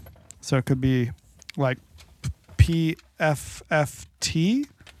 so it could be like PFFT.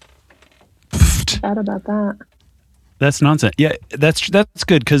 Bad about that. That's nonsense. Yeah, that's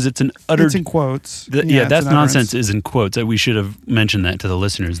good because it's an utter. It's in quotes. Yeah, it's that's an nonsense utterance. is in quotes. We should have mentioned that to the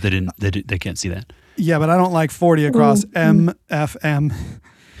listeners. They can't see that. Yeah, but I don't like 40 across. MFM.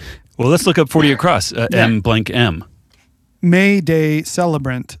 Well, let's look up 40 across. M blank M. May Day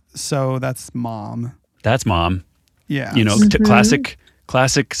celebrant. So that's mom. That's mom. Yeah. You know,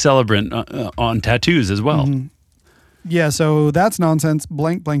 classic celebrant on tattoos as well. Yeah, so that's nonsense.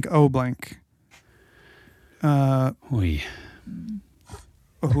 Blank blank O blank. Oy.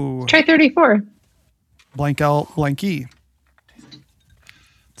 Ooh, Try 34. blank L blank E.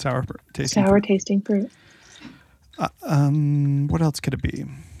 Sour tasting. Sour tasting fruit. What else could it be? You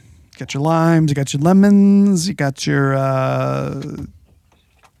got your limes, you got your lemons, you got your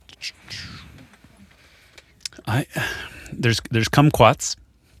There's kumquats.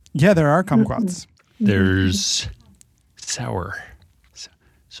 yeah, there are kumquats. There's sour.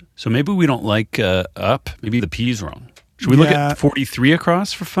 So maybe we don't like up. Maybe the P's wrong. Should we look Yeah. at 43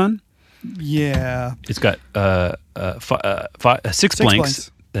 across for fun? Yeah. It's got six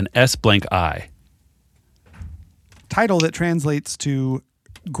blanks, then S blank I. Title that translates to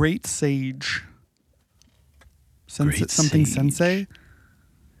great sage. Great something sage. sensei.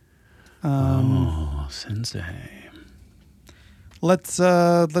 Oh, sensei. Let's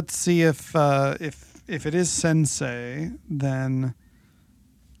see if it is sensei, then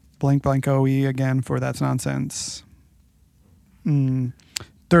blank blank OE again for that's nonsense.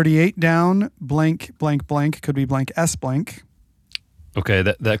 38 down, blank blank blank could be blank S blank. Okay,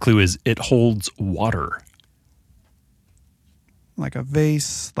 that clue is it holds water. Like a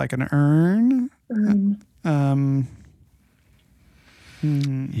vase, like an urn.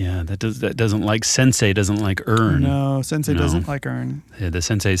 Yeah, that doesn't like sensei doesn't like earn. No, sensei No. doesn't like urn. Yeah, the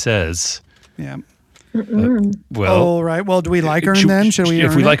sensei says. Yeah. Well, All right. Well, do we like urn then? Should we?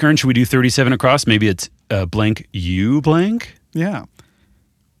 If earn we it? like earn, should we do 37 across? Maybe it's blank U blank. Yeah.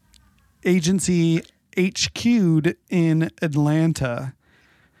 Agency HQ'd in Atlanta.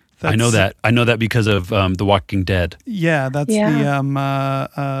 I know that. I know that because of The Walking Dead. Yeah, that's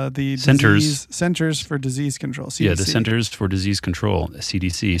the Centers. Centers for Disease Control. CDC. Yeah, the Centers for Disease Control,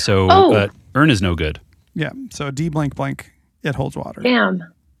 CDC. So Oh. earn is no good. Yeah. So D blank blank. It holds water. Damn.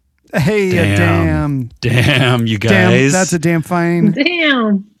 Hey, damn. Damn, you Damn. guys. That's a damn fine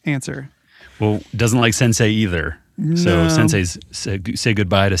Damn. answer. Well, doesn't like sensei either. So No. sensei's say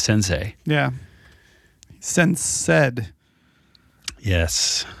goodbye to sensei. Yeah. Sense said.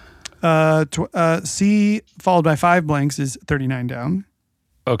 Yes. C followed by 5 blanks is 39 down.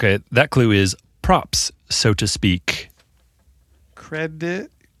 Okay, that clue is props, so to speak.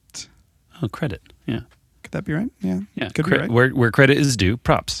 Credit Oh, credit. Yeah. Could that be right? Yeah. Yeah. Could be right. Where credit is due,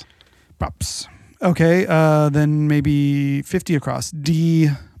 props. Props. Okay. Then maybe 50 across. D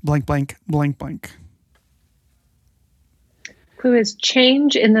blank blank blank blank. Clue is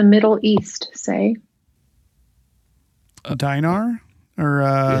change in the Middle East, say. Dinar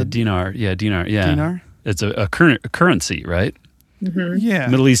or Dinar. Yeah, dinar. Yeah. dinar. It's a currency, right? Yeah.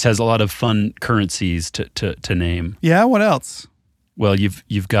 Middle East has a lot of fun currencies to name. Yeah. What else? Well,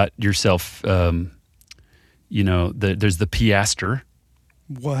 you've got yourself, there's the piaster.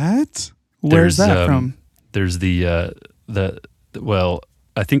 What? Where's that from? There's the well,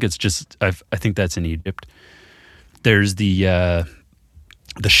 I think it's just I think that's in Egypt. There's the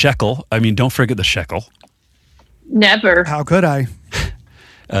shekel. I mean, don't forget the shekel. Never. How could I?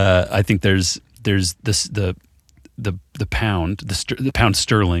 I think there's this the pound the pound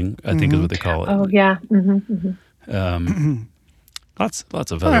sterling. I think is what they call it. Oh yeah. Mm-hmm. Lots of All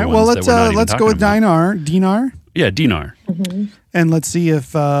other right. ones. Well, that we're not even let's go talking with about. dinar. Yeah, dinar. And let's see if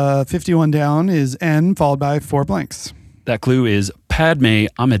 51 down is N followed by 4 blanks. That clue is Padme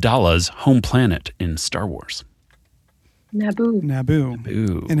Amidala's home planet in Star Wars. Naboo. Naboo.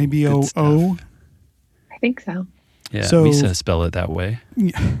 Ooh, N-A-B-O-O. I think so. Yeah, So- Misa spell it that way.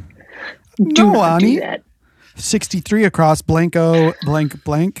 Do No, not do Ani. that. 63 across blanko blank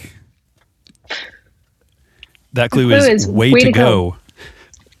blank. That clue clue is is way to go.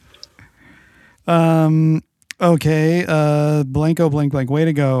 Okay. Blanko blank blank. Way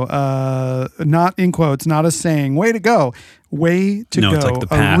to go. Not in quotes. Not a saying. Way to go. Way to No, go. it's like the A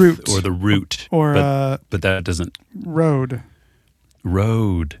path route or the route. or but that doesn't. road.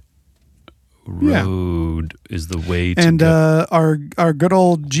 Road. Yeah. Road is the way to And go. our good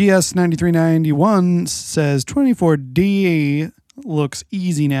old GS 9391 says 24D looks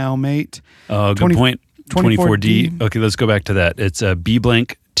easy now, mate. Oh, good 20 point. 24D. 24D. Okay, let's go back to that. It's B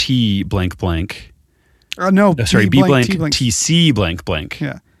blank T blank blank. No, Sorry, B blank T blank. TC blank blank.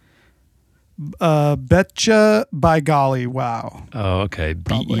 Yeah. Betcha by golly, wow. Oh, okay.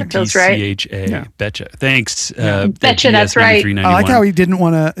 Probably. That feels right. BETCHA. Yeah. Betcha. Thanks. Betcha, that's right. I like how he didn't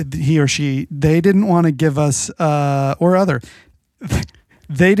want to, he or she, they didn't want to give us, or other,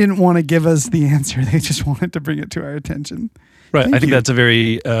 they didn't want to give us the answer. They just wanted to bring it to our attention. Right. Thank I think you. that's a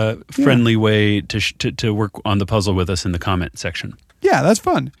very friendly way to work on the puzzle with us in the comment section. Yeah, that's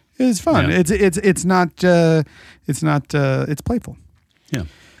fun. It's fun. Yeah. It's not it's playful. Yeah.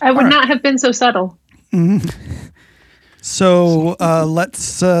 I would All right. not have been so subtle. So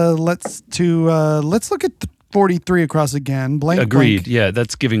let's look at the 43 across again. Blank. Agreed. Blank. Yeah,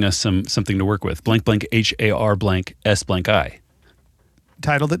 that's giving us something to work with. Blank blank HAR blank S blank I.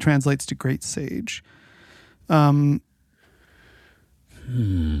 Title that translates to great sage. I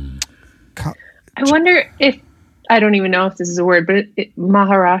wonder if I don't even know if this is a word, but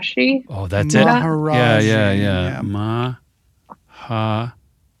Maharashi. Oh, that's Maharaji. it. Yeah. Yeah. Ma ha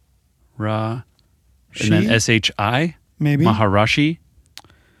ra She? and then SHI. Maybe. Maharashi.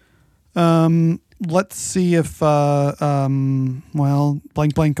 Let's see if blank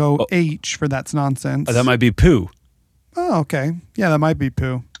blank H for that's nonsense. That might be poo. Oh, okay. Yeah, that might be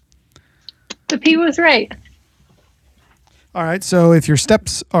poo. The P was right. All right. So if your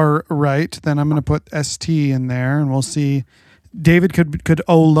steps are right, then I'm going to put ST in there, and we'll see. David could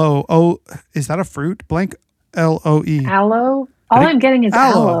olo. Oh, is that a fruit? Blank LOE. Aloe. All I'm getting is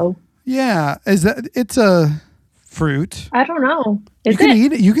Aloe. aloe. Yeah. Is that? It's a fruit. I don't know. You Is can it?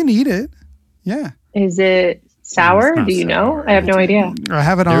 eat it. You can eat it. Yeah. Is it sour? It's not Do you know? sour. I have no idea. I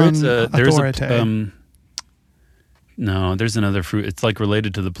have it There on is Authority. no, there's another fruit. It's like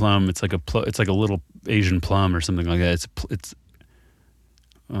related to the plum. It's like it's like a little Asian plum or something like that. It's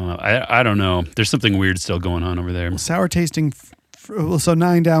I don't know. There's something weird still going on over there. Sour tasting. So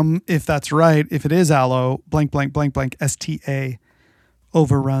 9 down. If that's right, if it is aloe, blank blank blank blank STA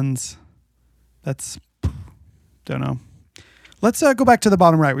overruns. That's don't know. Let's go back to the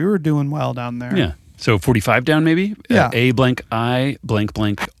bottom right. We were doing well down there. Yeah. So 45 down maybe? Yeah. A blank I blank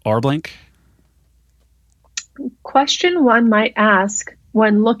blank R blank. Question one might ask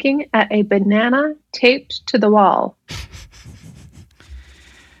when looking at a banana taped to the wall.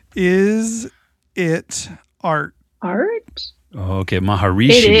 Is it art? Art? Oh, okay. Maharishi.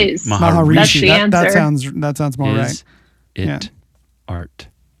 It is. Maharishi. That's the that answer. sounds more right. Is it Yeah. art?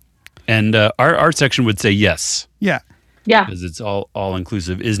 And our art section would say yes, Yeah. Yeah. because it's all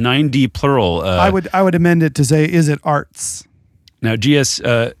inclusive. Is 9D plural? I would amend it to say, is it arts? Now, GS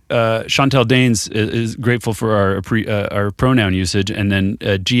Chantel Danes is grateful for our pronoun usage, and then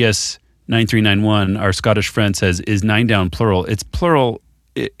GS 9391, our Scottish friend, says, "Is 9 down plural?" It's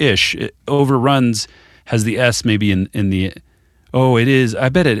plural-ish. It overruns has the S maybe in the Oh, it is. I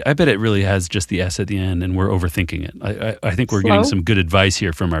bet it really has just the S at the end, and we're overthinking it. I think we're getting Slow? some good advice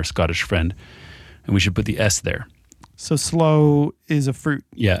here from our Scottish friend, and we should put the S there. So sloe is a fruit.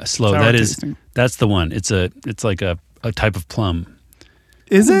 Yeah, slow. Sour That is. tasting. That's the one. It's like a type of plum.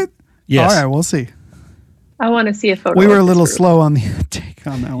 Is it? Yes. All right, we'll see. I want to see a photo. We were of a this little fruit. slow on the take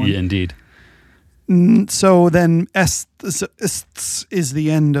on that one. Yeah, indeed. So then S is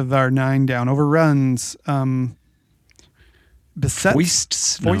the end of our 9 down. Overruns. Besets.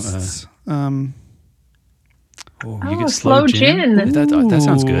 Foists. No, Foists. you Oh, get slow gin. That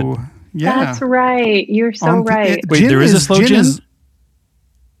sounds good. Ooh, Yeah. That's right. You're so On- right. it- Wait, gin there is a slow gin gin? is-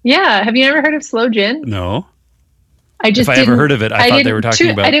 Yeah. Have you never heard of slow gin? No. I just If I ever didn't- heard of it, I thought they didn't were talking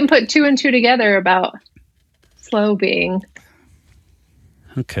about- I didn't put 2 and 2 together about slow being.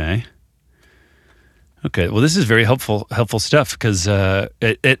 Okay. Well, this is very helpful stuff because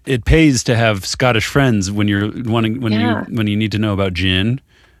it pays to have Scottish friends when you're wanting when Yeah. you need to know about gin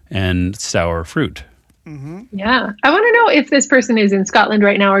and sour fruit. Yeah. I want to know if this person is in Scotland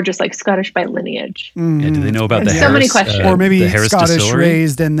right now or just like Scottish by lineage. Yeah, do they know about the So Harris? many questions. or maybe the Harris Scottish distillery?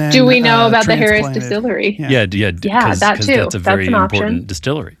 raised and then Do we know about the Harris transplanted. distillery? Yeah. Yeah, Yeah, that too. That's a That's very an option. important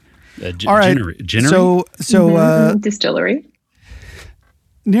distillery. All right. Ginnery? So Distillery.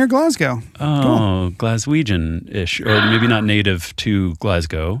 near Glasgow. Glaswegian-ish, or maybe not native to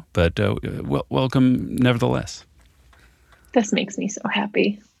Glasgow, but welcome nevertheless. This makes me so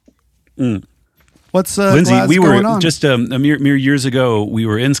happy. What's Lindsay, Glasgow we were going on? just a mere years ago. We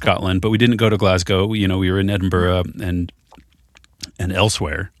were in Scotland, but we didn't go to Glasgow. We were in Edinburgh and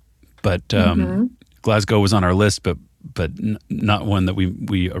elsewhere. But Glasgow was on our list, but not one that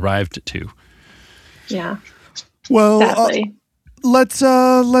we arrived to. Yeah. Well, Sadly. let's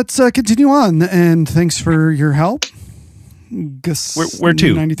continue on. And thanks for your help. Gus, Where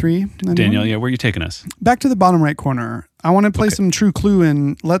to? 93. 91? Danielle, yeah, where are you taking us? Back to the bottom right corner. I want to play some True Clue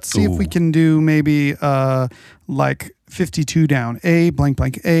in. Let's see if we Ooh. can do maybe like 52 down. A blank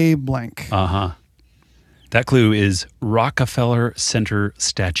blank A blank. That clue is Rockefeller Center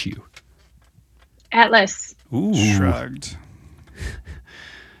statue. Atlas. Ooh, Shrugged.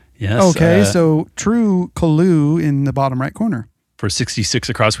 yes. Okay, so True Clue in the bottom right corner. for 66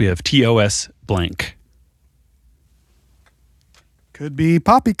 across, we have TOS blank. Could be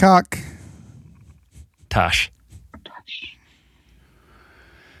poppycock. Tosh.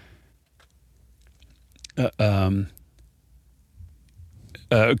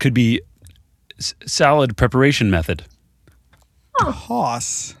 Could be salad preparation method.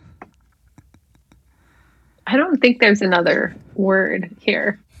 Hoss. I don't think there's another word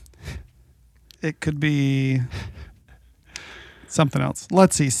here. It could be something else.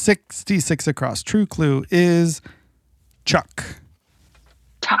 Let's see. 66 across. True Clue is Chuck.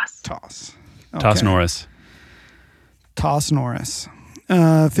 Toss. Toss. Toss Okay. Norris. Toss Norris.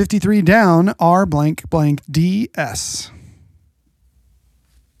 53 down. R blank blank DS.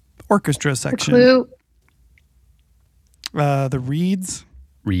 Orchestra The section. clue. The Reeds.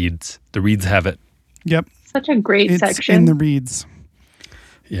 Reeds. The Reeds have it. Yep. Such a great It's section. in the Reeds.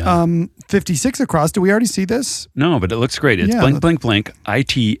 Yeah. 56 across. Do we already see this? No, but it looks great. It's Yeah, blank, blank, blank,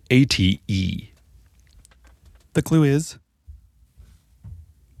 ITATE. The clue is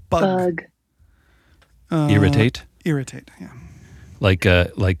bug. Bug. Irritate. Irritate. Yeah. Like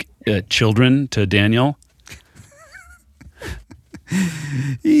children to Daniel.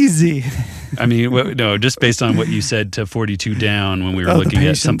 Easy. I mean, no, just based on what you said to 42 down when we were Oh, the looking at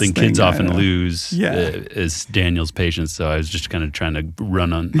patience something thing, kids I often know. lose Yeah. is Daniel's patience. So I was just kind of trying to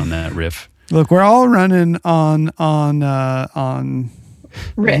run on that riff. Look, we're all running on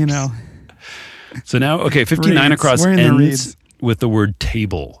Riffs. you know. So now, okay, 59 Reeds. across We're in the ends reeds. with the word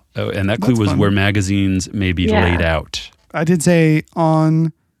table. Oh, and that clue That's was fun. where magazines may be Yeah. laid out. I did say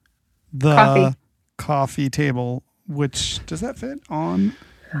on the Coffee. coffee table, which does that fit on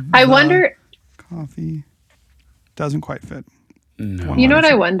I the wonder, coffee? Doesn't quite fit. No. you know what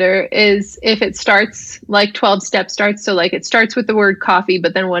I wonder is if it starts like 12 step starts. So like it starts with the word coffee,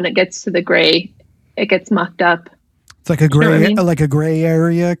 but then when it gets to the gray, it gets mucked up. It's like a know what gray, I mean? like a gray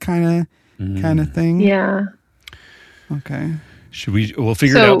area kind of thing. Yeah. Okay. We'll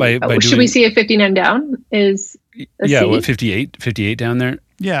figure it So out by doing. should we see if 59 down is a Yeah, C? what, 58 down there?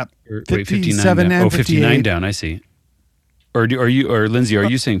 Yeah. Or, wait, 59 57 down. and Oh, 59 58. down, I see. Or Lindsay, are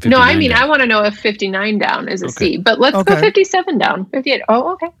you saying 59 No, I mean, down? I want to know if 59 down is a Okay. C, but let's Okay. go 57 down. 58.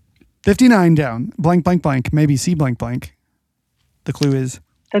 Oh, okay. 59 down. Blank, blank, blank. Maybe C blank, blank. The clue is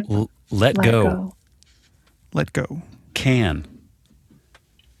That's Let go. let go. Can.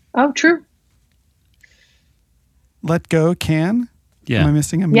 Oh, true. Let go can. Yeah. Am I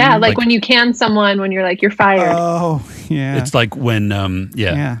missing a Yeah, meaning? like when you can someone when you're like, you're fired. Oh, Yeah. It's like when,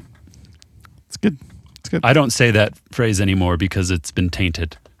 Yeah. It's good. It's good. I don't say that phrase anymore because it's been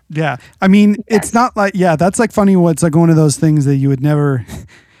tainted. Yeah. I mean, it's not like, yeah, that's like funny. What's like one of those things that you would never,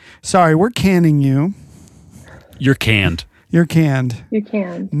 sorry, we're canning you. You're canned. You're canned. You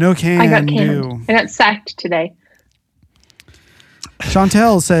can. No can I got do. canned. I got sacked today.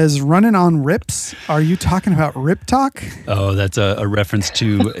 Chantel says, running on rips. Are you talking about Rip Talk? Oh, that's a reference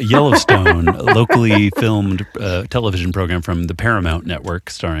to Yellowstone, a locally filmed television program from the Paramount Network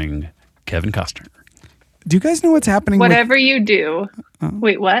starring Kevin Costner. Do you guys know what's happening? Whatever you do.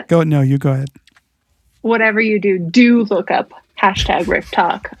 Wait, what? No, you go ahead. Whatever you do look up hashtag Rip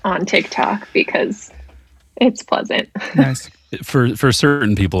Talk on TikTok because it's pleasant. Nice. For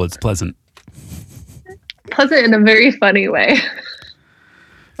certain people, it's pleasant. Pleasant in a very funny way.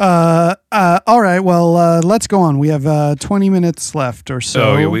 All right. Well, let's go on. We have 20 minutes left or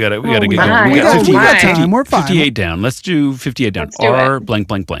so. Oh, yeah, we got to get going. my. We got Oh, 50, my. time. We're fine. 58 down. Let's do 58 down. Let's do R it. blank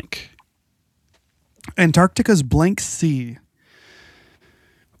blank blank. Antarctica's blank sea.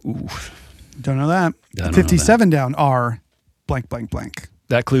 Ooh, Don't know that. I don't know 57 down. R blank blank blank.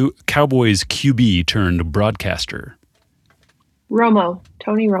 that clue. Cowboys QB turned broadcaster. Romo.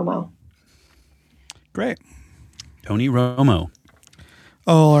 Tony Romo. Great. Tony Romo.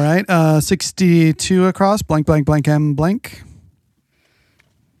 All right. 62 across. Blank blank blank M blank.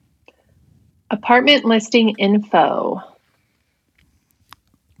 Apartment listing info.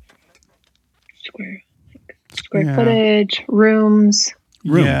 Square Yeah. footage, rooms,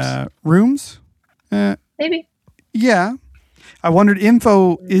 Rooms. Yeah. Rooms. maybe. Yeah. I wondered.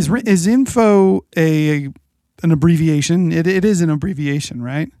 Info is info an abbreviation? It is an abbreviation,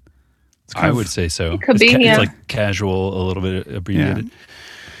 right? It's kind I of would say so. It could it's be, it's yeah. like casual, a little bit abbreviated.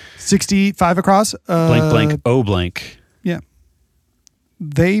 65 across. Blank blank O blank. Yeah.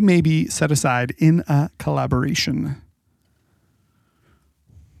 They may be set aside in a collaboration.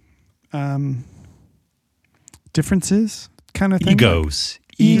 Differences kind of thing. Egos.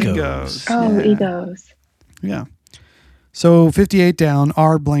 Egos. Oh, Yeah. egos. Yeah. So 58 down.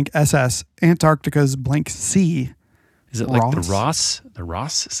 R blank SS. Antarctica's blank C. Is it like Ross? the Ross? The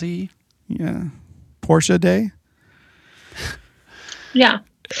Ross Sea? Yeah. Porsche Day. Yeah.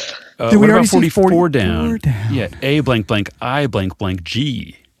 Did we what already about say 44 44 down? down? Yeah. A blank blank I blank blank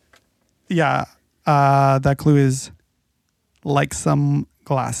G. Yeah. That clue is like some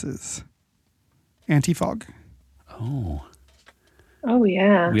glasses. Anti-fog. Oh. Oh,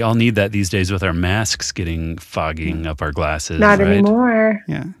 yeah. We all need that these days with our masks fogging up our glasses. Not right? anymore.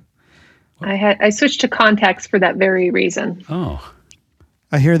 Yeah. I switched to contacts for that very reason. Oh.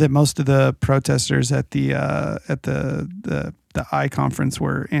 I hear that most of the protesters at the I conference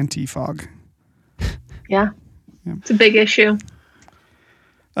were anti-fog. Yeah. It's a big issue.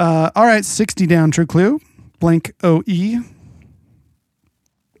 All right, 60 down. True clue. Blank OE.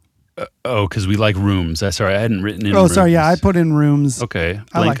 Oh, because we like rooms. Sorry, I hadn't written in Oh, sorry. Yeah, I rooms. put in rooms. Okay.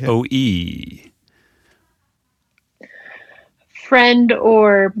 I like Blank it. OE. Friend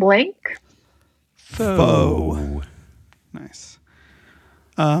or blank? Foe. Nice.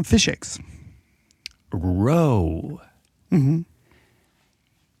 Fish eggs. Row. Mm-hmm.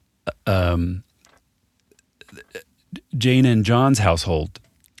 Jane and John's household.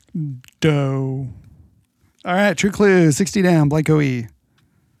 Dough. All right, true clue. 60 down. Blank OE.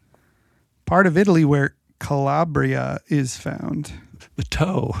 Part of Italy where Calabria is found. The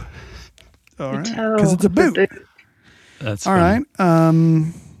toe. All right. Toe. Because it's a boot. That's All funny.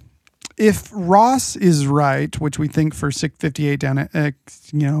 right. If Ross is right, which we think for 658 down at,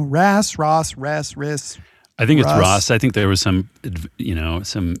 Ross, Riss. I think it's Ross. Ross. I think there was some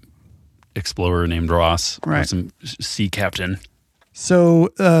explorer named Ross, or Right. some sea captain. So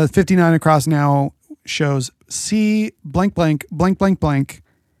 59 across now shows C blank blank blank blank blank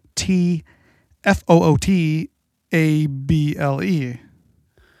T FOOT ABLE.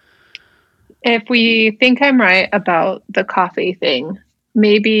 If we think I'm right about the coffee thing,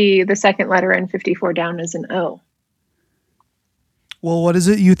 maybe the second letter in 54 down is an O. Well, what is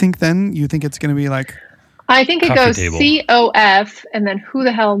it you think then? You think it's going to be like, I think it Coffee goes table. COF, and then who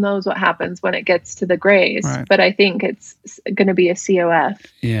the hell knows what happens when it gets to the grays. Right. But I think it's going to be a COF.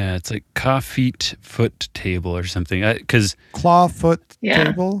 Yeah, it's like coffee foot table or something. Because claw foot Yeah.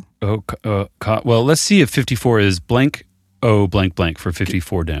 table? well, let's see if 54 is blank O blank blank for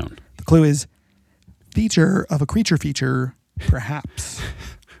 54 down. The clue is feature of a creature feature, perhaps.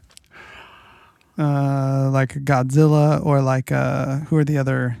 Like Godzilla or like, who are the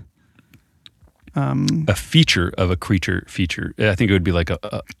other? A feature of a creature feature. I think it would be like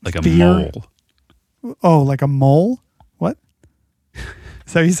a Fear? mole. Oh, like a mole? What?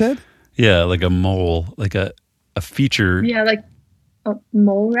 Is that what you said? Yeah, like a mole, like a a feature. Yeah, like a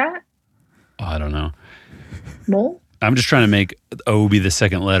mole rat? Oh, I don't know. Mole? I'm just trying to make O be the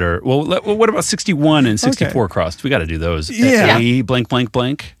second letter. Well, what about 61 and 64 crossed? We got to do those. Yeah. A blank, blank,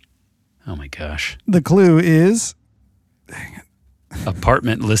 blank. Oh my gosh. The clue is,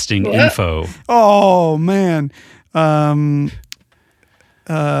 Apartment listing What? info. oh man. What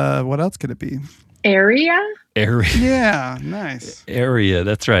else could it be? Area? Area. Yeah, nice. Area.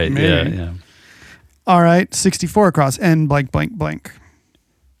 That's right. Maybe. Yeah. All right, 64 across and blank, blank, blank.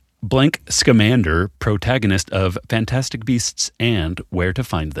 Blank Scamander, protagonist of Fantastic Beasts and Where to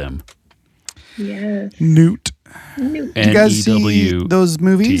Find Them. Yes. Newt. Newt. Did you guys see N-E-W-T. those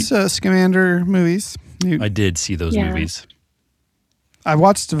movies, Scamander movies? Newt. I did see those Yeah. movies. I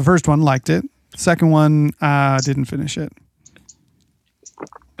watched the first one, liked it. Second one, didn't finish it.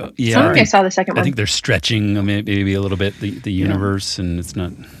 Yeah. I think I saw the second I one. think they're stretching maybe a little bit the universe, and it's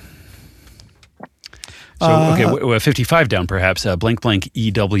not. So okay, 55 down perhaps. Blank blank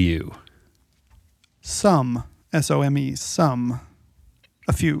EW. Some, S-O-M-E, some,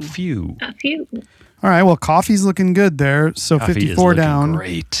 a few. Few. A few. All right, well, coffee's looking good there. So Coffee is 54 looking down.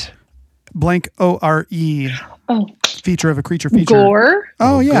 Great. Blank O-R-E, Oh, feature of a creature feature. gore.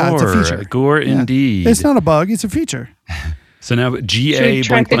 Oh, yeah, Gore. it's a feature. Gore Yeah. indeed. It's not a bug, it's a feature. So now Should GA we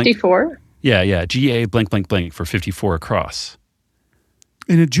try blank blank. 54? Yeah. GA blank blank blank for 54 across.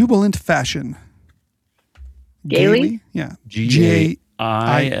 In a jubilant fashion. Gaily? Yeah. GAILY.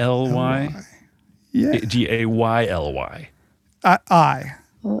 Yeah. GAYLY. I.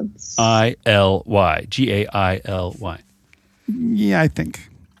 Well, it's ILY. GAILY. Yeah, I think.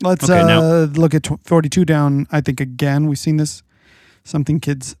 Let's Okay, now- look at 42 down. I think again, we've seen this. Something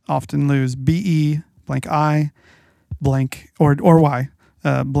kids often lose. BE, blank I, blank, or Y,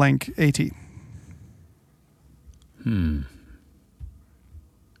 blank AT.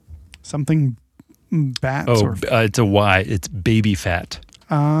 Something bats Oh, or it's a Y. It's baby fat.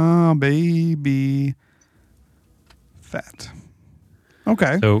 baby fat.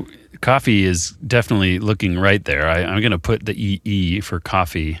 Okay. So coffee is definitely looking right there. I'm going to put the EE for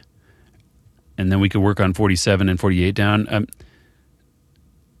coffee, and then we could work on 47 and 48 down.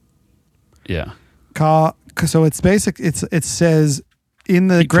 Yeah. So it's basic. It says in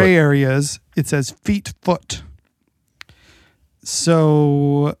the Feet, gray foot. areas, it says feet, foot.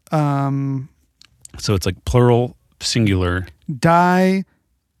 So So it's like plural, singular. die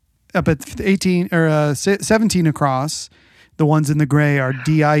up at 18 or 17 across. The ones in the gray are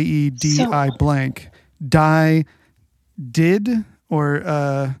DIE blank. Die did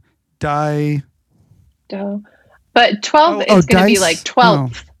or die. dough. But 12 Oh, is going to be dice? like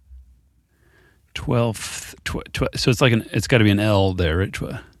 12th. 12th. So it's like it's got to be an L there, right?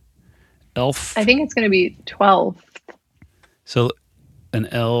 Elf. I think it's going to be 12th. So an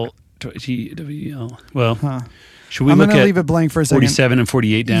L. G-W-L. Well, should we I'm look going to at leave it blank for a second. 47 and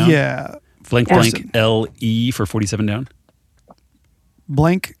 48 down? Yeah. Blank Yes. blank LE for 47 down?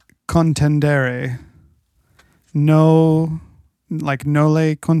 Blank contendere. No, like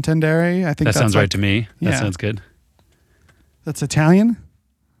nole contendere. I think That that's sounds like, right to me. That yeah. sounds good. That's Italian.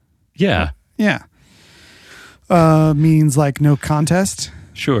 Yeah, Yeah. Means like no contest.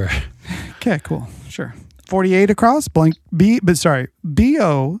 sure. Okay, cool. Sure. 48 across, blank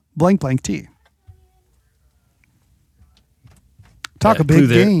BO blank blank T. Talk a That clue big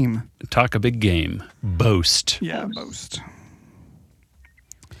there. game. Talk a big game. Boast. Yeah, most.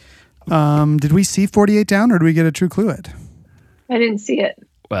 Did we see 48 down or did we get a true clue it? I didn't see it.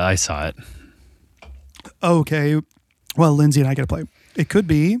 Well, I saw it. Okay. Well, Lindsay and I got to play. It could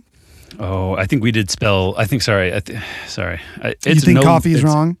be. Oh, I think we did spell. I think, sorry. You think coffee is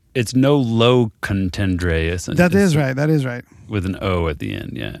wrong? It's no low contendre. That is right. That is right. With an O at the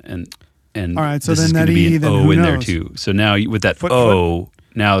end, yeah. And All right, so this then is going that to be E, an then O who in there knows? too. So now with that Foot, O,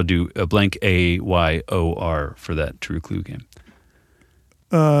 now do a blank AYOR for that true clue game.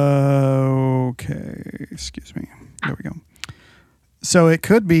 Okay. Excuse me. There we go. So it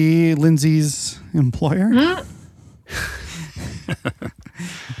could be Lindsay's employer.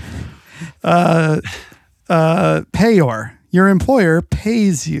 Payor. Your employer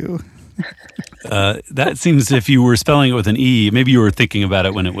pays you. That seems if you were spelling it with an E, maybe you were thinking about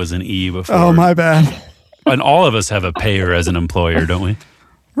it when it was an E before. Oh, my bad. And all of us have a payer as an employer, don't we?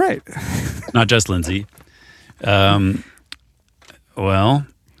 Right. Not just Lindsay. Well,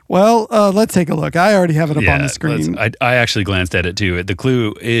 let's take a look. I already have it up on the screen. I actually glanced at it too. The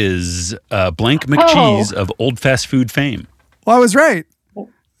clue is blank McCheese of old fast food fame. Well, I was right.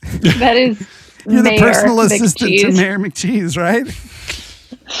 That is You're the Mayor personal assistant to McCheese. Mayor McCheese, right?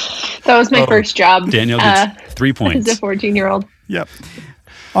 That was my first job. Danielle gets 3 as points. a 14-year-old. Yep.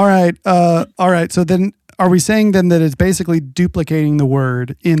 All right. So then, are we saying then that it's basically duplicating the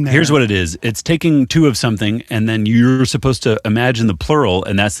word in there? Here's what it is. It's taking two of something, and then you're supposed to imagine the plural,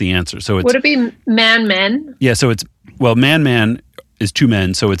 and that's the answer. So it's Would it be men? yeah. So it's man is two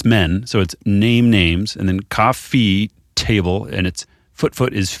men, so it's men. So it's names, and then coffee table, and it's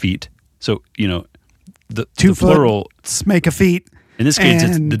foot is feet. So the plural. Make a feet. In this case,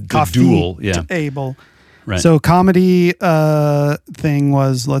 it's the dual. Yeah, Table. right. So comedy thing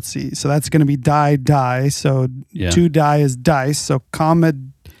was, let's see. So that's going to be die. So two die is dice. So comedies.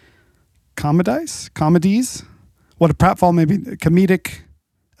 What a pratfall, maybe comedic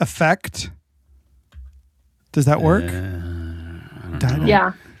effect. Does that work?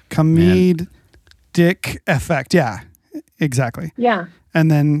 Yeah. Comedic effect. Yeah, exactly. Yeah. And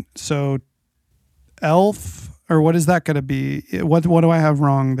then so elf, or what is that going to be? What do I have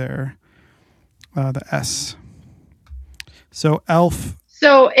wrong there? The S. So elf.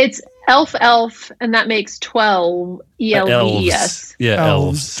 So it's elf, and that makes 12 ELVES. Elves. Yeah,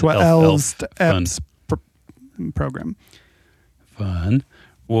 elves. Elves program. Fun.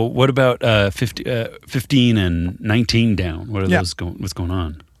 Well, what about 15 and 19 down? What are those going? What's going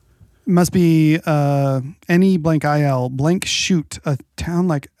on? Must be any blank IL blank shoot, a town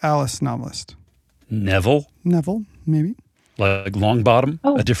like Alice novelist. Neville, maybe. like Longbottom,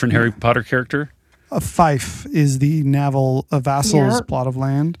 a different Harry Potter character. A fief is the naval, a vassal's plot of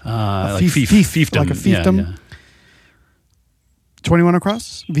land. Like fiefdom. Like a fiefdom. Yeah. 21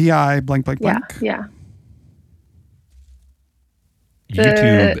 across. VI blank. Yeah.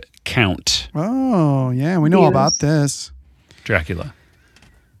 YouTube count. Oh, yeah. We know all about this. Dracula.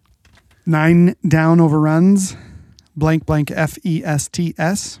 9 down overruns. Blank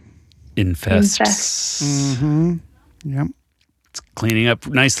FESTS. Infests. Mm-hmm. Yep. It's cleaning up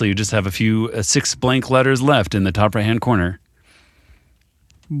nicely. You just have a few 6 blank letters left in the top right hand corner.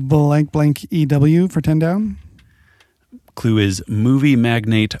 Blank EW for 10 down. Clue is movie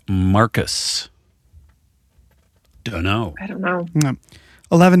magnate Marcus. Don't know. I don't know. No.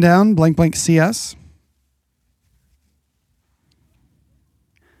 11 down. Blank CS.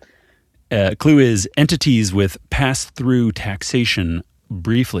 Clue is entities with pass-through taxation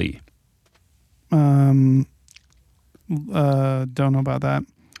briefly. Don't know about that.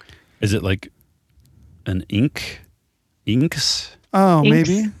 Is it like an inks? Oh, Inks?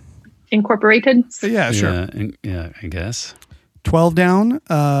 maybe. Incorporated? Yeah, sure. Yeah, I guess. 12 down.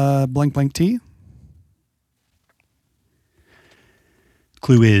 Blank T.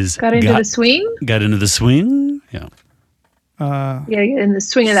 Clue is Got into the swing? Got into the swing? Yeah. Yeah, get in the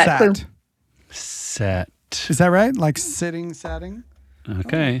swing of that Sat. clue. Sat. Is that right? Like satting?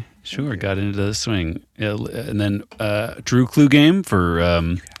 Okay, sure. Got into the swing. Yeah, and then Drew Clue game for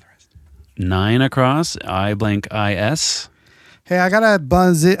 9 across. I blank IS. Hey, I gotta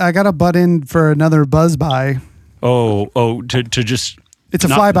butt in for another buzz by. To just. It's a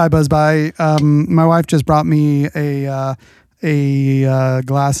flyby buzz by. My wife just brought me a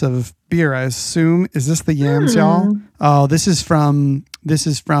glass of beer. I assume, is this the Yams, y'all? Oh, this is from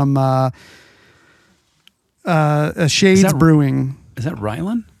Shades Brewing. Is that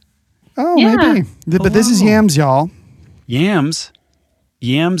Rylan? Oh, Yeah. maybe. But this is Yams, y'all. Yams.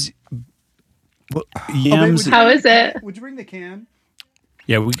 How is it? Would you bring the can?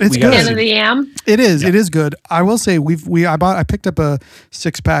 Yeah, we It's got good. Can of the yam? It is. Yeah. It is good. I will say I picked up a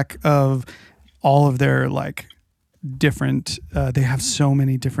 6-pack of all of their like different. They have so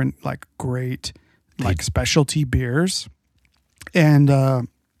many different like great like specialty beers, and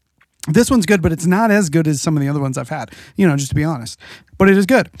this one's good, but it's not as good as some of the other ones I've had. Just to be honest, but it is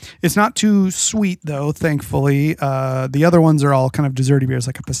good. It's not too sweet though, thankfully. The other ones are all kind of desserty beers,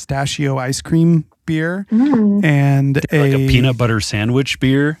 like a pistachio ice cream beer and like a peanut butter sandwich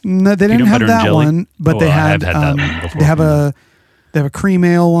beer. No, they didn't have that one, but they had. I've had that one before. They have a cream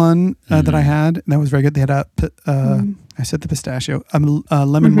ale one that I had. That was very good. They had I said the pistachio,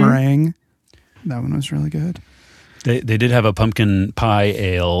 lemon meringue. That one was really good. They did have a pumpkin pie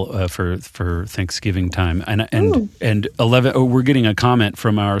ale for Thanksgiving time, and 11. Oh, we're getting a comment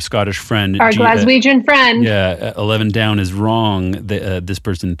from our Scottish friend, Our Glaswegian friend. Yeah, 11 down is wrong. This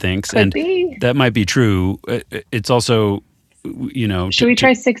person thinks, Could be. That might be true. It's also, Should we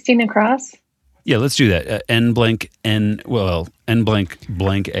try 16 across? Yeah, let's do that. N blank N A. N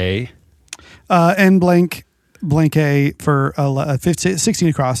blank A for 16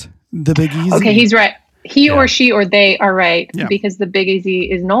 across. The Big Easy. Okay, he's right. He or she or they are right because the Big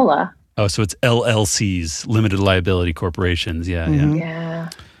Easy is NOLA. Oh, so it's LLCs, limited liability corporations. Yeah, Yeah.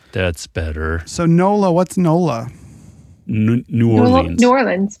 That's better. So NOLA, what's NOLA? New Orleans. New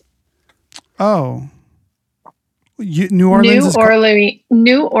Orleans. Oh. New Orleans is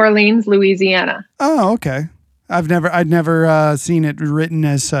New Orleans, Louisiana. Oh, okay. I'd never seen it written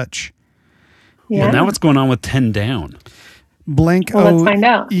as such. Yeah. Well, now what's going on with 10 down? Blank Let's find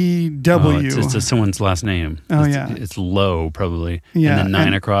out. O-E-W. It's just someone's last name. Oh, it's, yeah. It's Low, probably. Yeah, And then 9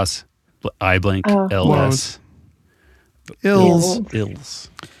 and- across, I blank, Oh. LS. Ills.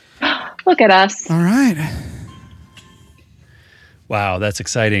 Look at us. All right. Wow, that's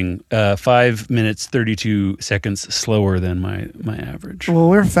exciting. 5 minutes, 32 seconds slower than my average. Well,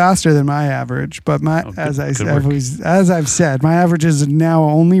 we're faster than my average, but as I've said, my average is now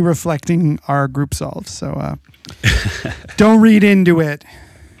only reflecting our group solves. So don't read into it.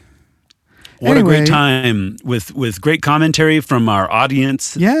 What a Anyway. great time with great commentary from our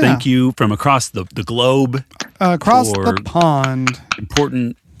audience. Yeah. Thank you from across the globe. Across For- the pond.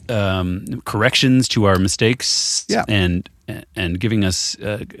 Important corrections to our mistakes. Yeah. And giving us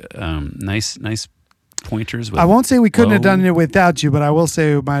nice pointers. I won't say we couldn't have Low. done it without you, but I will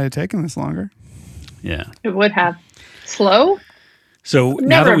say it might have taken this longer. Yeah. It would have. Slow? So now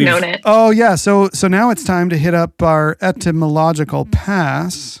Never that have we've known it. Oh yeah, so now it's time to hit up our etymological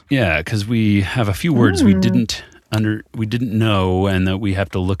pass. Yeah, because we have a few words we didn't know, and that we have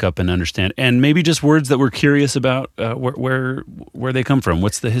to look up and understand, and maybe just words that we're curious about where they come from.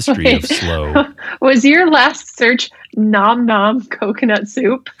 What's the history of slow? Was your last search nom nom coconut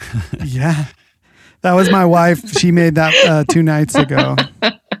soup? Yeah, that was my wife. She made that 2 nights ago.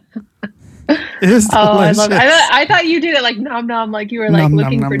 It is delicious. Oh, I love it. I thought you did it like nom nom, like you were like Nom, nom,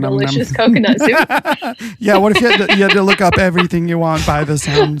 looking nom, for nom, delicious nom. coconut soup. Yeah, what if you had to look up everything you want by the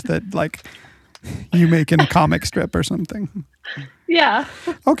sound that like you make in a comic strip or something? Yeah.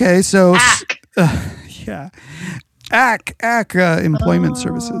 Okay, so Ack. yeah, ACK Employment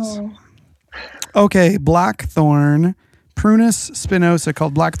Services. Oh. Okay, blackthorn, Prunus spinosa,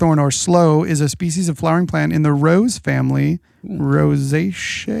 called blackthorn or sloe, is a species of flowering plant in the rose family.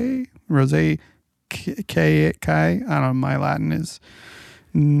 Rosaceae? Rosaceae? I don't know, my Latin is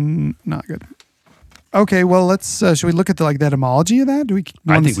not good. Okay, well, let's, should we look at the etymology of that?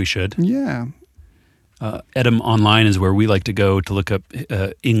 I think we should. Yeah. Etym Online is where we like to go to look up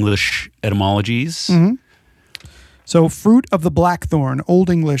English etymologies. Mm-hmm. So, fruit of the blackthorn, Old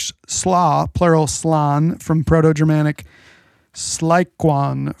English sla, plural slan, from Proto-Germanic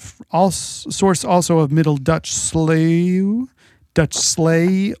slyquan, source also of Middle Dutch slew, Dutch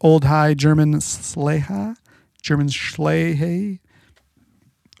slay, Old High German sleha, German schlehe,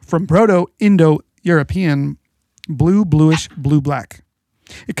 from Proto-Indo-European blue, bluish, blue-black.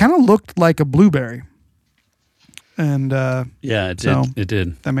 It kind of looked like a blueberry. And Yeah, it did. So- It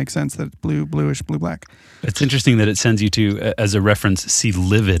did. that makes sense that it's blue, bluish, blue-black. It's interesting that it sends you to, as a reference, see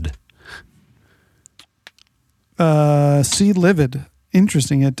livid. See livid.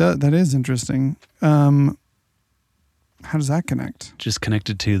 Interesting. It does. That is interesting. How does that connect? Just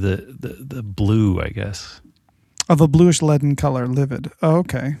connected to the blue, I guess. Of a bluish leaden color, livid. Oh,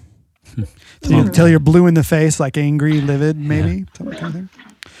 okay. Till you're blue in the face, like angry, livid, maybe something like that.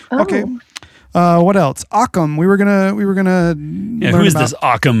 Oh. Okay. What else? Occam. We were gonna. Yeah, who is this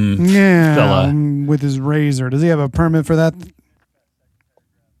Occam Yeah, fella? with his razor. Does he have a permit for that?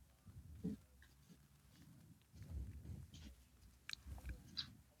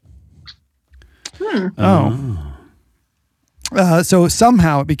 Oh. So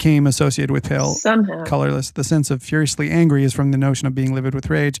somehow it became associated with pale, Somehow. colorless. The sense of furiously angry is from the notion of being livid with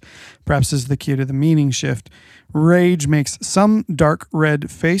rage. Perhaps this is the key to the meaning shift. Rage makes some dark red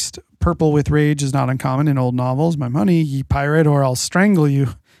faced. Purple with rage is not uncommon in old novels. My money, ye pirate, or I'll strangle you.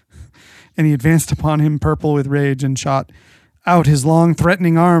 And he advanced upon him, purple with rage, and shot out his long,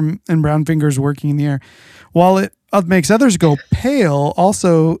 threatening arm and brown fingers working in the air. While it makes others go pale,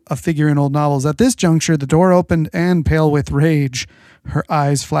 also a figure in old novels. At this juncture, the door opened, and pale with rage, her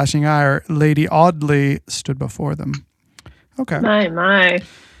eyes flashing ire, Lady Audley stood before them. Okay. My.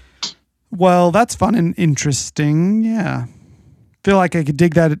 Well, that's fun and interesting. Yeah. Feel like I could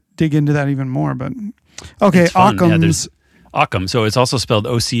dig into that even more, but okay. It's fun. Yeah, Occam's. there's Occam. So it's also spelled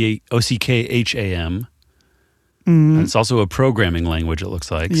OCKHAM. Mm, And it's also a programming language, it looks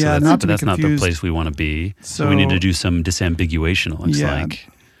like. Yeah, so not to be that's not the confused. place we want to be. So we need to do some disambiguation, it looks Yeah. like.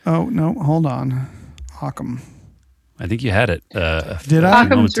 oh no, hold on. Occam. I think you had it. Did I? a few Occam's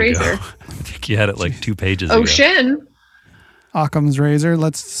moments ago. razor. I think you had it like 2 pages ago. Ocean. Occam's razor.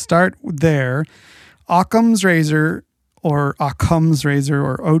 Let's start there. Occam's razor, or Occam's razor,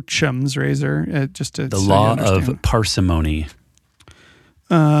 or Ocham's razor. Just to The so you law understand. of parsimony.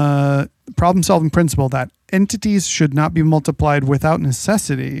 Problem-solving principle that entities should not be multiplied without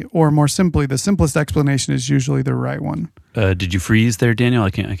necessity, or more simply, the simplest explanation is usually the right one. Did you freeze there, Daniel? I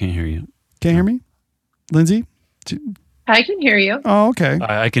can't hear you. Can you hear me, Lindsay? I can hear you. Oh, okay.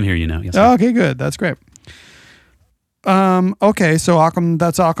 I can hear you now. Yes. Oh, okay, good. That's great. Okay, so Occam,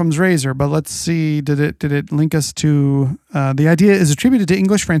 that's Occam's razor, but let's see. Did it link us to the idea is attributed to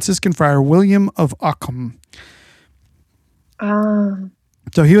English Franciscan friar William of Occam.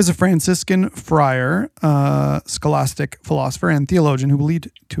 So he was a Franciscan friar, scholastic philosopher, and theologian who believed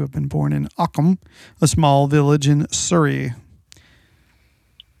to have been born in Occam, a small village in Surrey.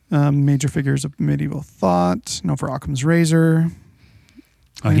 Major figures of medieval thought. Known for Occam's razor.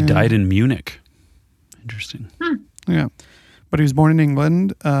 Oh, he died in Munich. Interesting. Yeah. But he was born in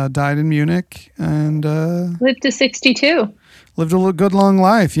England, died in Munich, and Lived to 62. lived a good long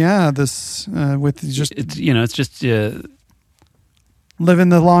life. Yeah, this with just It's it's just living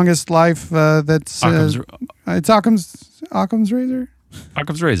the longest life. That's it's Occam's razor.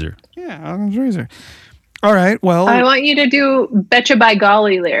 Occam's razor. Yeah, Occam's razor. All right. Well, I want you to do Betcha by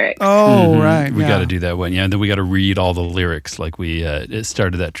Golly lyrics. oh right, We yeah. got to do that one. Yeah, and then we got to read all the lyrics like we it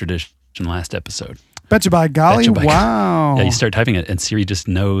started that tradition last episode. Betcha by golly! Betcha by- Wow. Yeah, you start typing it, and Siri just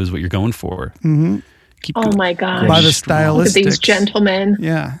knows what you're going for. Mm-hmm. Keep Oh going. my gosh. By the Strong. Look at these stylistics. gentlemen.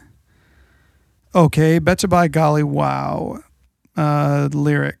 Yeah. Okay. Betcha by golly! Wow.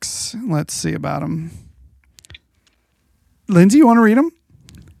 Lyrics. Let's see about them. Lindsay, you want to read them?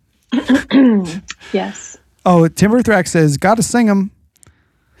 Yes. Oh, Timber Thrax says, "Gotta sing them."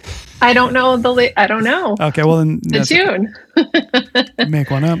 I don't know I don't know Okay, well then the tune.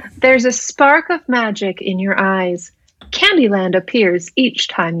 make one up. There's a spark of magic in your eyes. Candyland appears each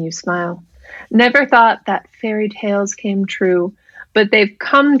time you smile. Never thought that fairy tales came true, but they've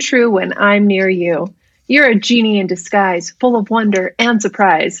come true when I'm near you. You're a genie in disguise, full of wonder and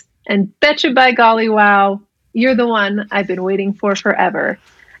surprise. And betcha by golly wow, you're the one I've been waiting for forever.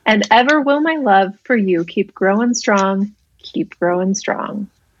 And ever will my love for you keep growing strong, keep growing strong.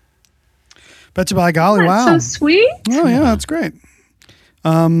 Betcha by golly! That's Wow. so sweet. Oh yeah, that's great.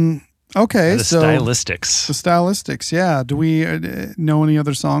 Okay, The so stylistics. the Stylistics. Yeah. Do we know any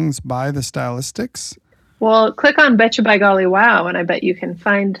other songs by the Stylistics? Well, click on Betcha by Golly Wow, and I bet you can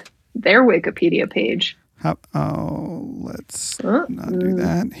find their Wikipedia page. Let's not do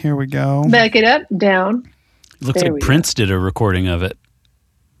that. Here we go. Back it up, down. It looks There like we Prince did a recording of it.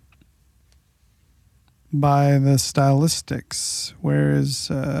 By the Stylistics. Where is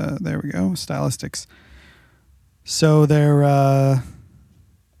there we go. Stylistics. So their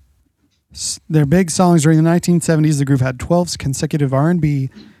big songs during the 1970s. The group had 12 consecutive R&B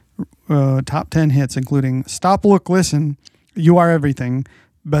top 10 hits, including "Stop, Look, Listen," "You Are Everything,"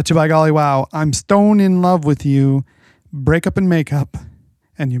 "Betcha by Golly Wow," "I'm Stone in Love with You," "Break Up and Make Up,"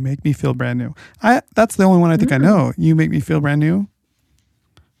 and "You Make Me Feel Brand New." That's the only one I think I know. "You Make Me Feel Brand New."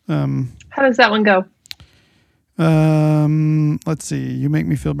 How does that one go? Let's see. "You Make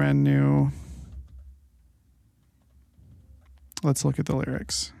Me Feel Brand New." Let's look at the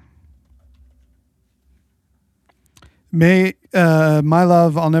lyrics. My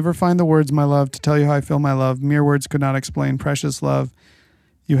love, I'll never find the words, my love, to tell you how I feel, my love. Mere words could not explain, precious love.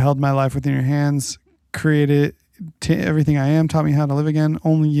 You held my life within your hands, created everything I am, taught me how to live again.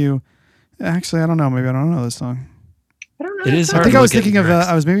 Only you. Actually, I don't know. Maybe I don't know this song. I don't know. It is I hard think to I was look at thinking of. lyrics.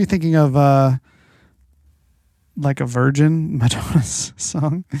 I was maybe thinking of like a Virgin Madonna's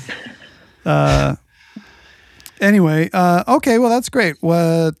song. Anyway, okay. Well, that's great.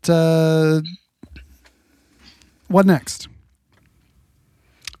 What next?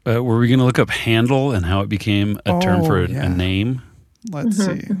 Were we going to look up handle and how it became a term for yeah. a name? Let's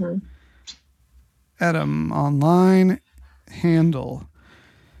see. Adam online handle.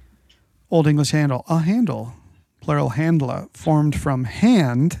 Old English handle. A handle, plural handla, formed from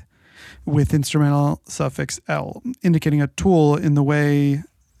hand with instrumental suffix "l", indicating a tool in the way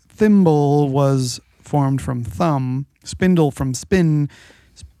thimble was formed from thumb, spindle from spin,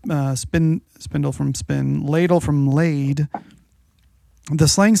 spindle from spin, ladle from laid. The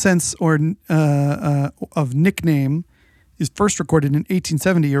slang sense of nickname is first recorded in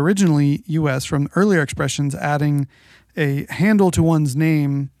 1870, originally U.S., from earlier expressions adding a handle to one's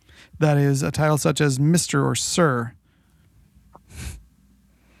name, that is, a title such as Mr. or Sir.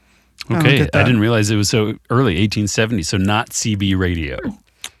 I don't Okay, get I that. didn't realize it was so early, 1870, so not CB radio.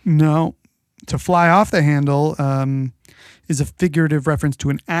 No. To fly off the handle is a figurative reference to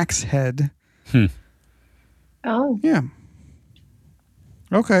an axe head. Oh, Yeah.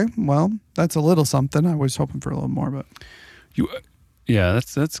 Okay. Well, that's a little something. I was hoping for a little more, but Yeah,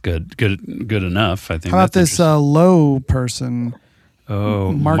 that's good. Good enough, I think. how about that's this Lowe person?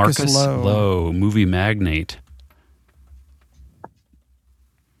 Oh, Marcus Marcus Lowe. Lowe, movie magnate.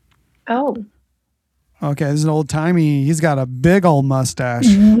 oh. Okay, this is an old timey. He's got a big old mustache.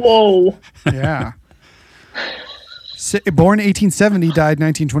 Whoa. Yeah. Born 1870, died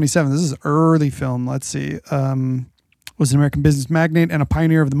 1927. This is early film. Let's see. Was an American business magnate and a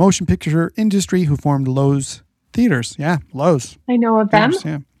pioneer of the motion picture industry who formed Loews Theaters. Yeah, Loews. I know of them.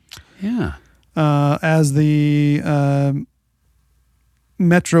 Theaters, yeah. Yeah. As the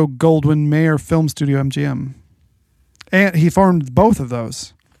Metro Goldwyn Mayer Film Studio, MGM. And he formed both of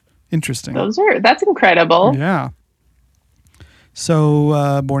those. Interesting. That's incredible. Yeah.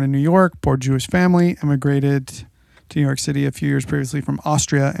 So, born in New York, poor Jewish family, immigrated to New York City a few years previously from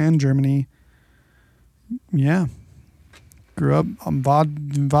Austria and Germany. Yeah. Grew up on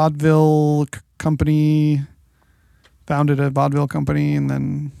vaudeville company, founded a vaudeville company, and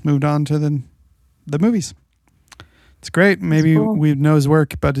then moved on to the movies. It's great. Maybe cool. we know his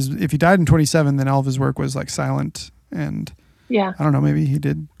work, but if he died in 27, then all of his work was like silent. And Yeah. I don't know, maybe he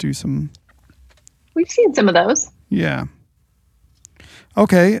did do some. We've seen some of those. Yeah.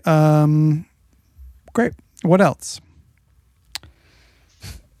 Okay. Great. What else?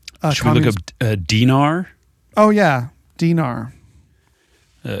 Should we look up dinar? Oh, yeah. Dinar.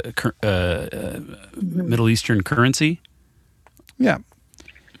 Middle Eastern currency? Yeah.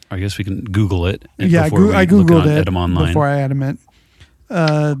 I guess we can Google it. Yeah, before I we look Googled on it Edom online. before I had it.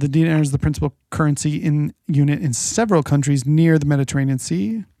 The dinar is the principal currency unit in several countries near the Mediterranean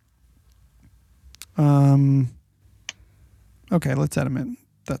Sea. Okay, let's add them in.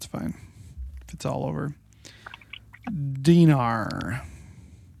 That's fine. If it's all over. Dinar.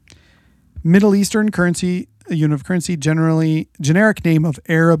 Middle Eastern currency, a unit of currency, generic name of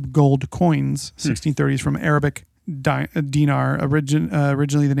Arab gold coins, 1630s from Arabic dinar,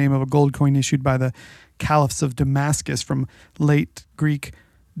 originally the name of a gold coin issued by the caliphs of Damascus, from late Greek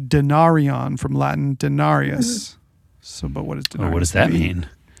denarion, from Latin denarius. So, but what is denarius? What does that mean?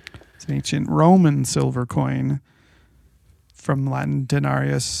 It's an ancient Roman silver coin, from Latin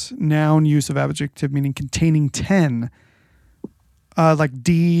denarius, noun, use of adjective meaning containing 10. Like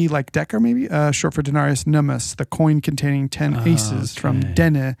D, like Decker maybe, short for denarius nummus, the coin containing 10 aces, okay. from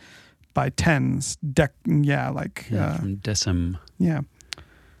dene, by tens. From decim. Yeah.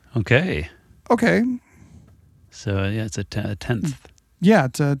 Okay. Okay. So yeah, it's a tenth. Yeah,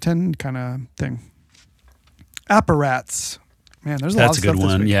 it's a 10 kind of thing. Apparats. Man, there's a lot of stuff. That's a good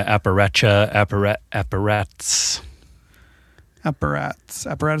one. This week. Yeah, apparatcha, apparats.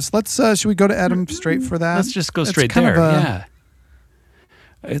 Apparatus. Let's should we go to Adam straight for that? Let's just go It's straight kind there. of Yeah.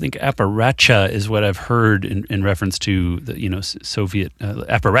 I think apparatcha is what I've heard in reference to the Soviet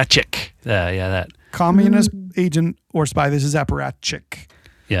apparatchik. That. Communist agent or spy. This is apparatchik.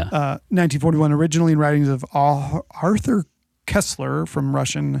 Yeah. 1941, originally in writings of Arthur Kessler, from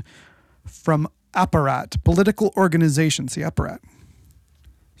Russian, from apparat, political organization. See, apparat.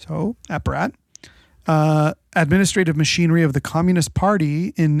 So, apparat. Administrative machinery of the Communist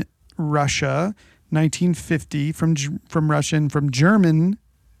Party in Russia, 1950, from Russian, from German,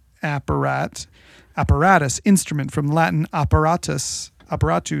 apparatus, instrument, from Latin apparatus,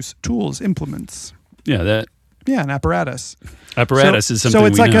 tools, implements. Yeah, that Yeah, an apparatus. apparatus is something So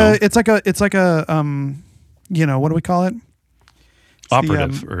it's we like know. it's like a what do we call it? It's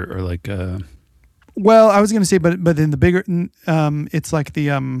Operative or like well, I was going to say, but in the bigger, it's like the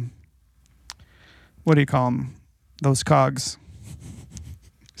what do you call them? Those cogs.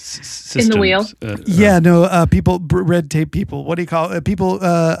 systems. In the wheel? Yeah, no, people, red tape people. What do you call it? People,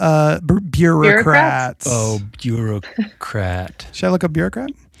 bureaucrats. Oh, bureaucrat. Should I look up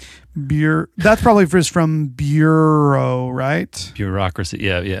bureaucrat? That's probably from bureau, right? Bureaucracy.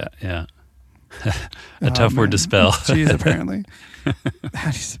 Yeah. A tough word to spell. Jeez, apparently.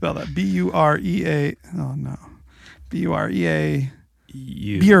 How do you spell that? B-U-R-E-A. Oh, no. B-U-R-E-A.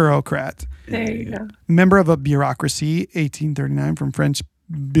 Bureaucrat. There you go. Member of a bureaucracy, 1839, from French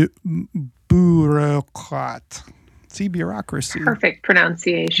bureaucrat. See, bureaucracy. Perfect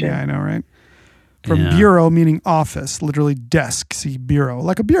pronunciation. Yeah, I know, right? From Yeah. bureau, meaning office, literally desk. See, bureau,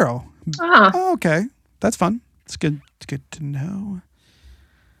 like a bureau. Ah, Oh, okay. That's fun. It's good. It's good to know.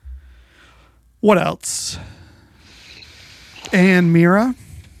 What else? Anne Mira.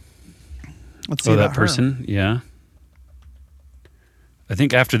 Let's see Oh, about that her. person. Yeah. I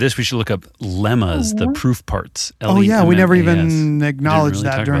think after this we should look up lemmas, the proof parts. Oh yeah, we never LEMMAS. even acknowledged really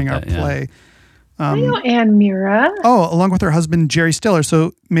that talk during our about that, yeah. play. I know Anne Mira, Oh, along with her husband Jerry Stiller.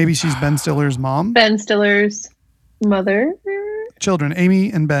 So maybe she's Ben Stiller's mom. Ben Stiller's mother. Children,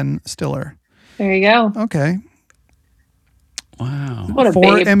 Amy and Ben Stiller. There you go. Okay. Wow. What a 4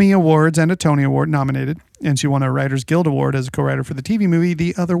 babe. Emmy Awards and a Tony Award nominated. And she won a Writers Guild Award as a co-writer for the TV movie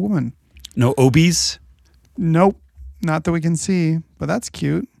The Other Woman. No Obies? Nope. Not that we can see, but that's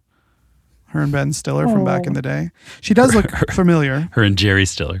cute. Her and Ben Stiller from back in the day. She does look familiar. Her and Jerry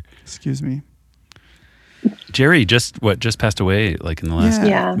Stiller. Excuse me. Jerry just passed away like in the last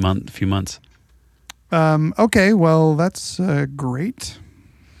Yeah. few months. Okay, well, that's great.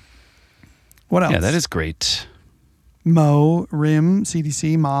 What else? Yeah, that is great. Mo, Rim,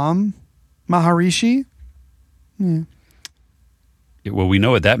 CDC, Mom, Maharishi. Yeah, well, we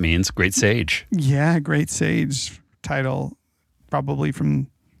know what that means. Great sage. Yeah, great sage title, probably from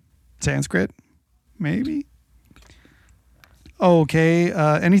Sanskrit, maybe. Okay,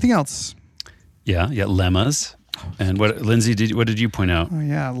 anything else? Yeah, lemmas. And what, Lindsay? What did you point out? Oh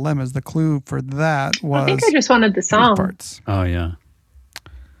yeah, lemmas. The clue for that was I think I just wanted the these song. parts. Oh yeah.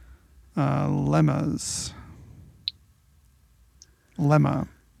 Lemmas. Lemma.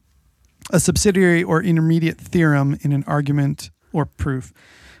 A subsidiary or intermediate theorem in an argument or proof.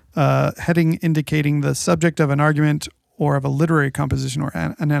 Heading indicating the subject of an argument or of a literary composition or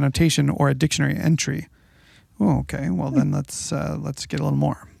an annotation or a dictionary entry. Oh, okay. Well, then let's get a little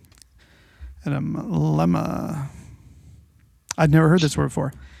more. Lemma. I'd never heard this word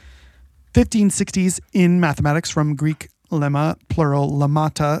before. 1560s in mathematics from Greek lemma, plural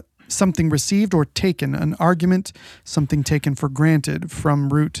lemmata, something received or taken, an argument, something taken for granted, from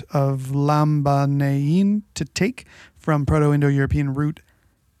root of lambanein, to take, from Proto-Indo-European root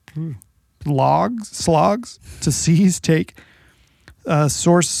slogs, to seize, take.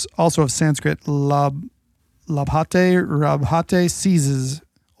 Source also of Sanskrit labhate, rabhate, seizes.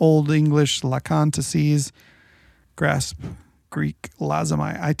 Old English lakan, to seize, grasp. Greek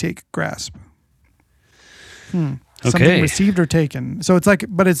lazamai, I take, grasp. Something Okay. received or taken. So it's like,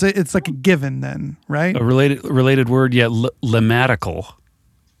 but it's like a given then, right? A related word, yeah, lemmatical.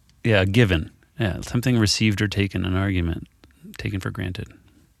 Yeah, given. Yeah, something received or taken, an argument, taken for granted.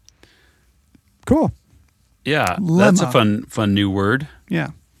 Cool. Yeah, that's a Lemma. fun new word.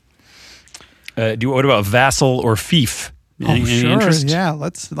 Yeah. What about vassal or fief? Any sure. interest? Yeah.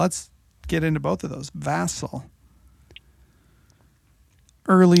 Let's get into both of those. Vassal.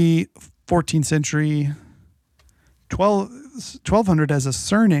 Early 14th century, 1200 as a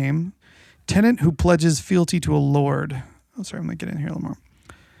surname, tenant who pledges fealty to a lord. Oh, sorry, I'm going to get in here a little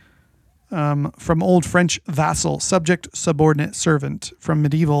more. From Old French vassal, subject, subordinate, servant. From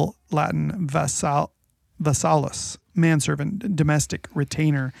medieval Latin vassalus, manservant, domestic,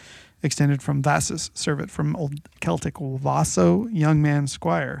 retainer. Extended from vassus, servant. From Old Celtic vasso, young man,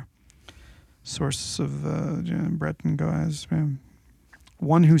 squire. Source of Breton Goaz.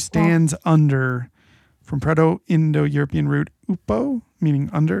 One who stands under. From Proto-Indo-European root upo, meaning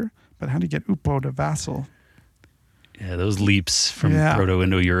under. But how do you get upo to vassal? Yeah, those leaps from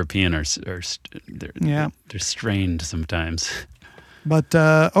Proto-Indo-European they're strained sometimes. But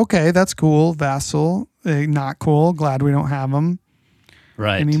okay, that's cool. Vassal, not cool. Glad we don't have them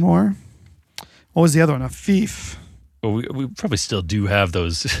Right. anymore. What was the other one? A fief. Well, we probably still do have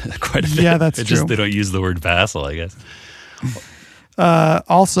those quite a bit. Yeah, that's It's true. just they don't use the word vassal, I guess.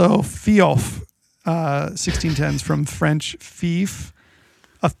 Also, fiof, 1610s from French fief,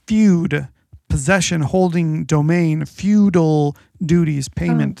 a feud, possession, holding, domain, feudal duties,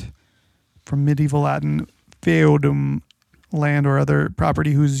 payment. From medieval Latin feudum, land or other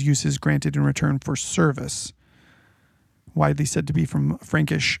property whose use is granted in return for service. Widely said to be from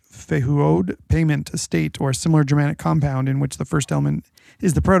Frankish fehuod, payment, estate, or a similar Germanic compound in which the first element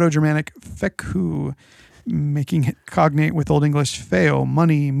is the Proto-Germanic fekhu, making it cognate with Old English feo,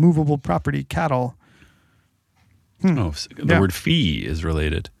 money, movable property, cattle. Oh, so the word fee is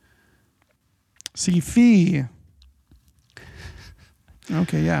related. See, fee.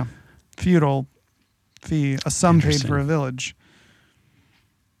 Okay, yeah. Feudal fee, a sum paid Interesting. for a village.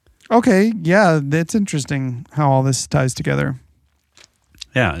 Okay, yeah, it's interesting how all this ties together.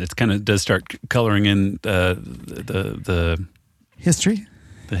 Yeah, it kind of does start coloring in the History.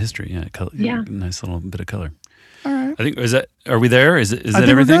 history. Yeah, Yeah. nice little bit of color. All right. I think are we there? Is I that think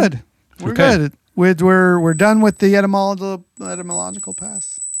everything? we're good. We're Okay. good. We're done with the etymological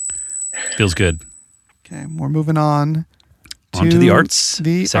pass. Feels good. Okay, we're moving on On to the arts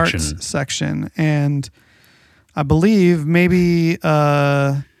section. arts section, and I believe maybe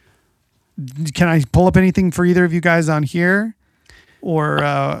can I pull up anything for either of you guys on here,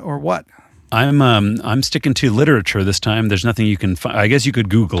 or what? I'm sticking to literature this time. There's nothing you can find. I guess you could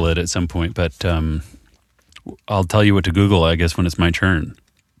Google it at some point, but I'll tell you what to Google, I guess, when it's my turn.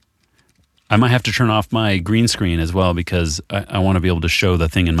 I might have to turn off my green screen as well because I want to be able to show the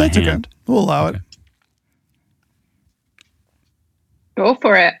thing in my That's hand. okay. We'll allow it. Go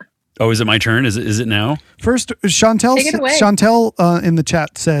for it. Oh, is it my turn? Is it now? First, Chantel. Take it away. Chantel in the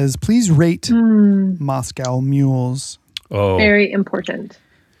chat says, "Please rate Moscow Mules." Oh, Very important.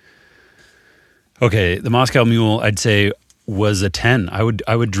 okay. The Moscow Mule, I'd say, was a 10. I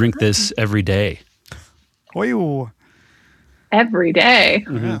would drink this every day. Oh, every day.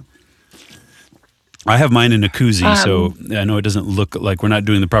 yeah. I have mine in a koozie, so I know it doesn't look like we're not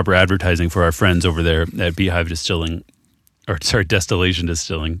doing the proper advertising for our friends over there at Beehive Distilling, Destillation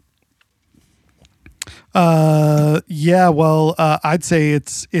Distilling. Yeah. Well, I'd say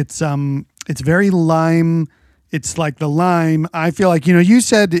it's very lime. It's like the lime. I feel like, you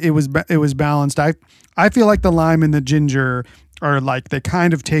said it was balanced. I feel like the lime and the ginger are like they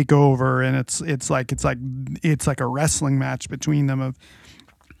kind of take over, and it's like a wrestling match between them. Of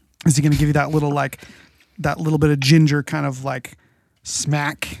is he going to give you that little bit of ginger kind of like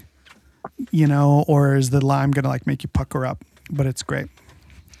smack, or is the lime going to like make you pucker up? But it's great.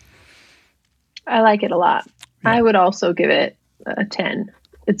 I like it a lot. Yeah. I would also give it a 10.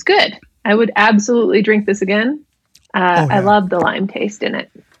 It's good. I would absolutely drink this again. Yeah. I love the lime taste in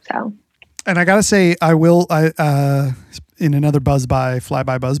it. So, and I gotta say, I will. In another Buzz By, Fly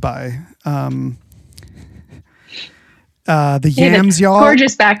By Buzz By, the yams, y'all.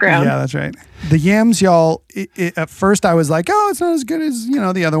 Gorgeous background. Yeah, that's right. The yams, y'all. At first, I was like, "Oh, it's not as good as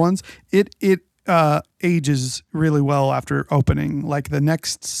the other ones." It ages really well after opening. Like the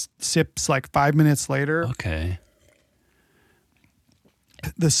next sips, like 5 minutes later. Okay.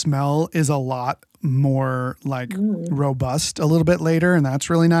 The smell is a lot more like robust a little bit later, and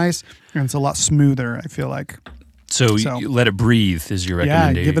that's really nice. And it's a lot smoother, I feel like. So you let it breathe is your Yeah,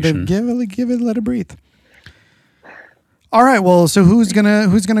 recommendation. give it, let it breathe. All right, well, so who's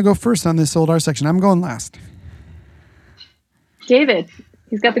gonna go first on this Old Art section? I'm going last. David,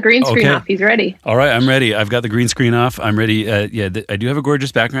 he's got the green screen Okay. off. He's ready. All right, I'm ready. I've got the green screen off. I'm ready. I do have a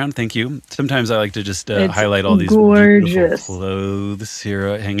gorgeous background. Thank you. Sometimes I like to just It's highlight all these gorgeous. beautiful clothes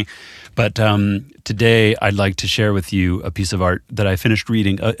here hanging. But today I'd like to share with you a piece of art that I finished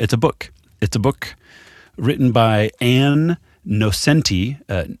reading. It's a book. It's a book written by Anne Nocenti,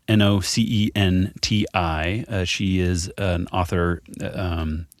 Nocenti. She is an author.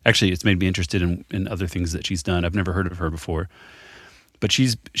 Actually, it's made me interested in other things that she's done. I've never heard of her before. But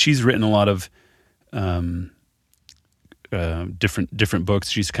she's written a lot of different books.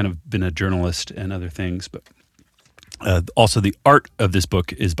 She's kind of been a journalist and other things. But also the art of this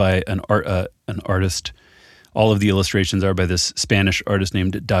book is by an artist. All of the illustrations are by this Spanish artist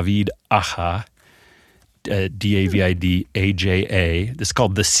named David Aja, Davidaja. This is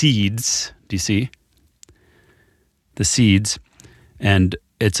called The Seeds. Do you see? The Seeds, and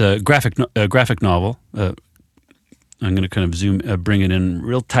it's a graphic novel. I'm going to kind of bring it in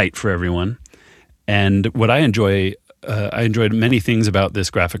real tight for everyone. And what I enjoyed many things about this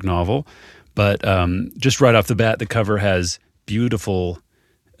graphic novel, but just right off the bat, the cover has beautiful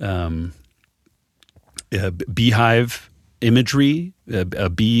beehive imagery, a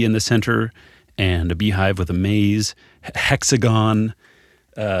bee in the center, and a beehive with a maze, hexagon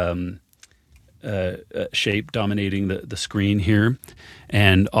shape dominating the screen here.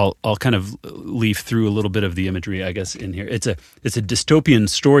 And I'll kind of leaf through a little bit of the imagery, I guess, in here. It's a dystopian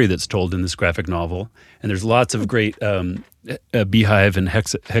story that's told in this graphic novel, and there's lots of great beehive and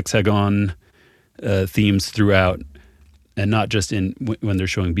hexagon themes throughout, and not just when they're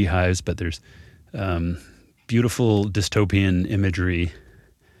showing beehives, but there's beautiful dystopian imagery.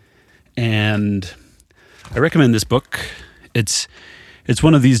 And I recommend this book. It's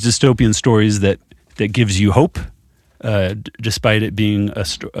one of these dystopian stories that gives you hope. Despite it being a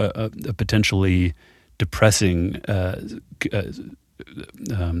potentially depressing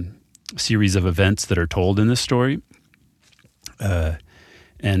series of events that are told in this story,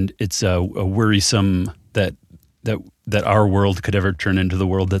 and it's a worrisome that our world could ever turn into the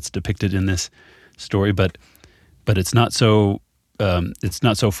world that's depicted in this story, but it's not so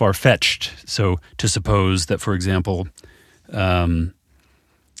far-fetched. So to suppose that, for example,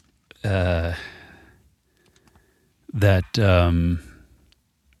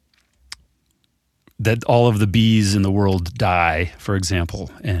 that all of the bees in the world die, for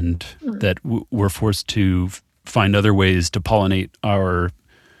example, and that we're forced to find other ways to pollinate our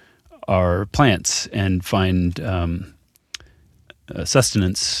plants and find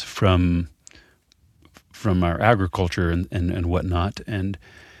sustenance from our agriculture and whatnot. And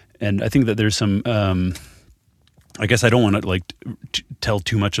I think that there's some. I guess I don't want to tell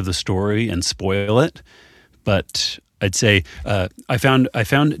too much of the story and spoil it. But I'd say I found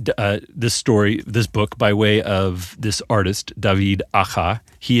this book by way of this artist, David Aja.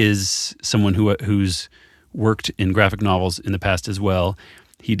 He is someone who's worked in graphic novels in the past as well.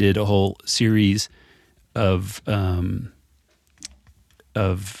 He did a whole series of the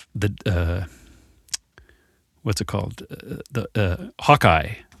what's it called? The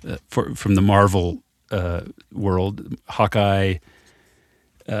Hawkeye from the Marvel world. Hawkeye.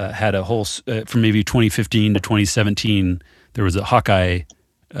 had a whole from maybe 2015 to 2017. There was a Hawkeye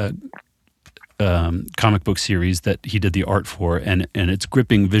comic book series that he did the art for, and it's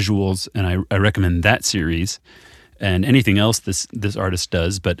gripping visuals, and I recommend that series and anything else this artist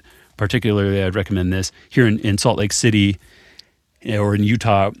does, but particularly I'd recommend this. Here in Salt Lake City or in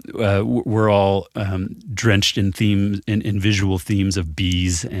Utah, we're all drenched in themes, in visual themes of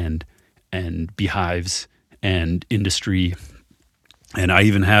bees and beehives and industry, and I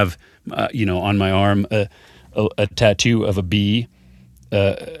even have on my arm a tattoo of a bee.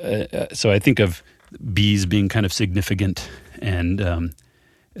 So I think of bees being kind of significant and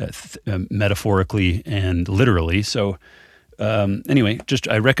metaphorically and literally. So anyway,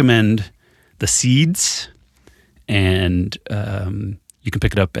 I recommend The Seeds, and you can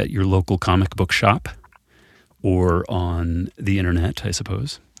pick it up at your local comic book shop or on the internet, I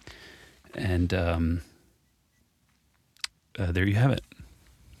suppose. And there you have it.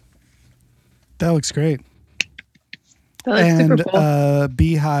 That looks great. That looks super cool.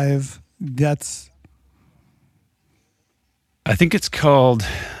 Beehive, I think it's called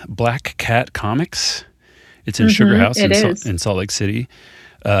Black Cat Comics. It's in Sugar House in Salt Lake City.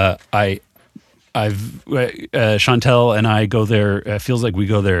 Chantel and I go there. It feels like we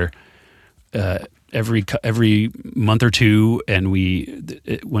go there every month or two, and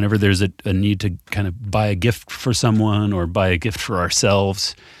whenever there's a need to kind of buy a gift for someone or buy a gift for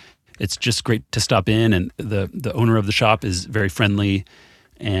ourselves, it's just great to stop in. And the owner of the shop is very friendly,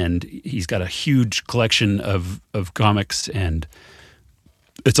 and he's got a huge collection of comics, and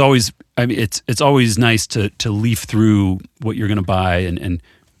it's always nice to leaf through what you're going to buy and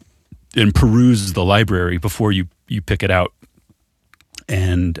peruse the library before you pick it out.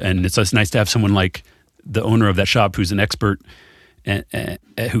 And it's just nice to have someone like the owner of that shop who's an expert and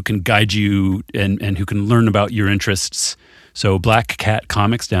who can guide you and who can learn about your interests. So Black Cat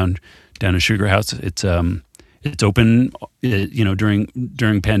Comics down in Sugar House, it's open,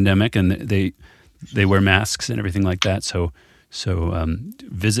 during pandemic, and they wear masks and everything like that. So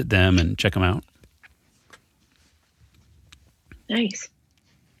visit them and check them out. Nice.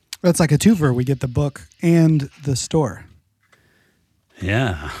 That's like a twofer. We get the book and the store.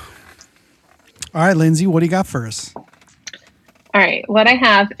 Yeah. All right, Lindsay, what do you got for us? All right. What I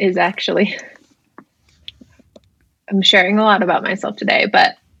have is actually, I'm sharing a lot about myself today,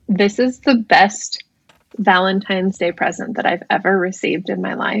 but this is the best Valentine's Day present that I've ever received in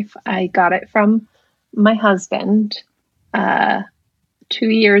my life. I got it from my husband 2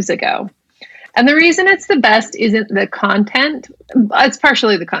 years ago. And the reason it's the best isn't the content. It's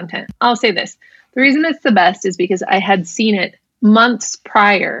partially the content. I'll say this. The reason it's the best is because I had seen it months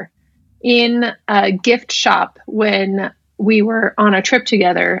prior in a gift shop when we were on a trip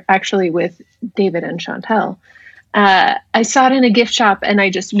together, actually with David and Chantel. I saw it in a gift shop, and I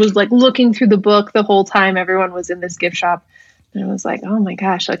just was like looking through the book the whole time everyone was in this gift shop. And I was like, oh my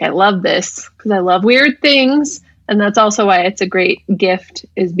gosh, like I love this because I love weird things. And that's also why it's a great gift,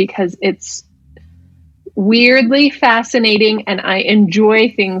 is because it's weirdly fascinating and I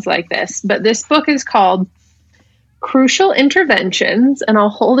enjoy things like this. But this book is called Crucial Interventions, and I'll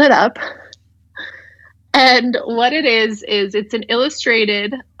hold it up. And what it is it's an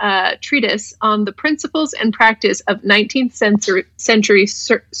illustrated treatise on the principles and practice of 19th century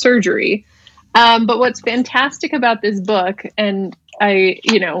surgery. But what's fantastic about this book, and I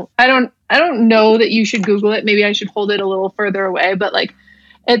don't know that you should Google it. Maybe I should hold it a little further away, but like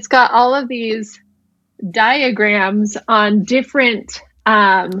it's got all of these diagrams on different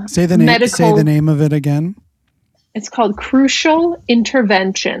say the name of it again. It's called Crucial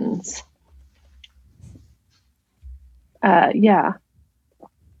Interventions.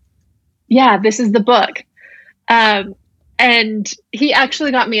 This is the book. And he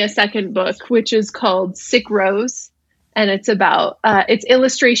actually got me a second book, which is called Sick Rose. And it's about, it's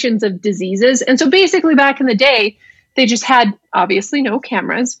illustrations of diseases. And so basically back in the day, they just had obviously no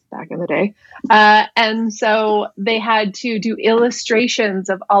cameras back in the day. And so they had to do illustrations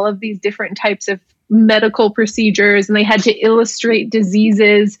of all of these different types of medical procedures, and they had to illustrate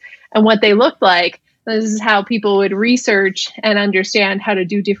diseases and what they looked like. This is how people would research and understand how to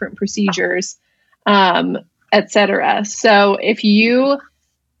do different procedures, etc. So if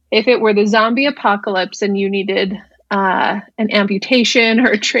it were the zombie apocalypse and you needed an amputation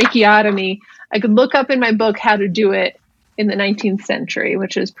or a tracheotomy, I could look up in my book how to do it in the 19th century,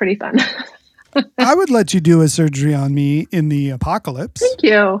 which is pretty fun. I would let you do a surgery on me in the apocalypse. Thank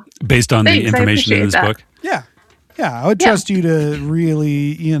you. Based on the information in this book? Yeah. Yeah, I would trust you to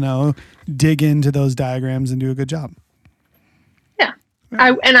really, dig into those diagrams and do a good job. Yeah.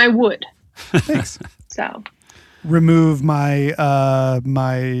 I would. Thanks. So, remove my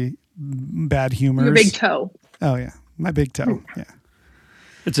my bad humors. Your big toe. Oh yeah, my big toe. Yeah,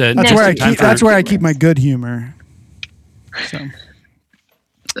 It's a that's where I time keep. for- That's where I keep my good humor. So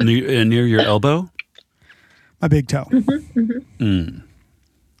near your elbow. my big toe. Mm.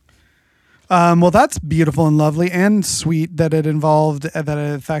 Well, that's beautiful and lovely and sweet that it involved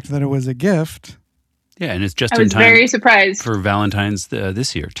the fact that it was a gift. Yeah, and it's just I in was time very surprised. for Valentine's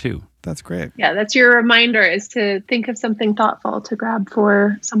this year too. That's great. Yeah, that's your reminder is to think of something thoughtful to grab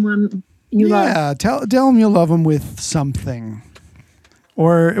for someone you love. Yeah, tell them you love them with something,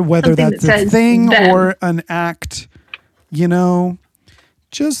 or whether Something that's that a says thing them. or an act. You know,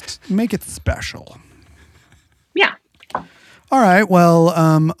 just make it special. Yeah. All right.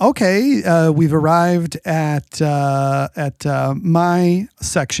 Well, okay. We've arrived at my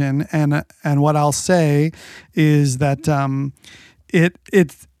section, and what I'll say is that it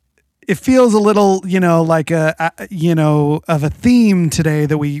feels a little, like a of a theme today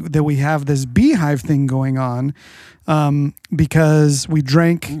that we have this beehive thing going on, because we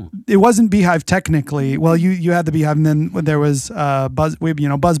drank. It wasn't beehive technically. Well, you had the beehive, and then there was buzz.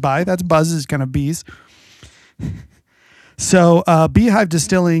 Buzz by. That's buzz is kind of bees. So, Beehive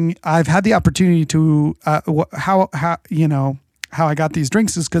Distilling, I've had the opportunity to, how I got these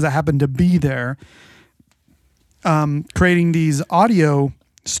drinks is because I happened to be there, creating these audio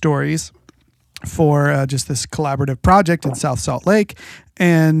stories for just this collaborative project in South Salt Lake.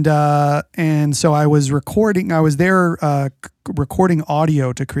 And so I was there recording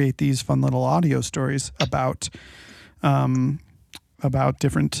audio to create these fun little audio stories about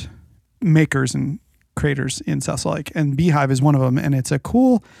different makers and creators in South Salt Lake, and Beehive is one of them, and it's a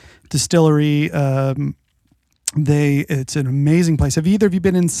cool distillery. It's an amazing place. Have either of you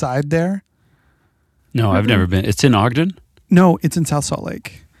been inside there? No, I've never been. It's in Ogden. No, it's in South Salt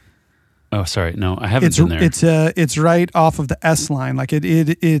Lake. Oh, sorry. No, I haven't been there. It's right off of the S line. Like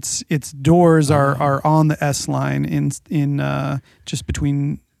its doors are on the S line in just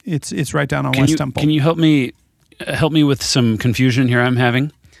between. It's right down on West Temple. Can you help me with some confusion here I'm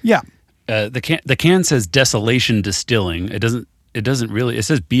having? Yeah. The can says Desolation Distilling. It doesn't really. It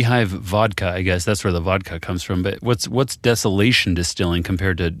says Beehive Vodka. I guess that's where the vodka comes from. But what's Desolation Distilling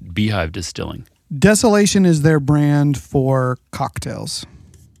compared to Beehive Distilling? Desolation is their brand for cocktails.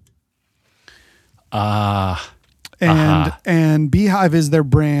 And Beehive is their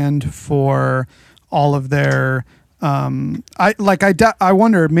brand for all of their. I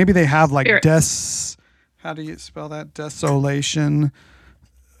wonder, maybe they have like how do you spell that? Desolation.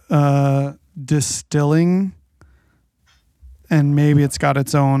 Distilling, and maybe it's got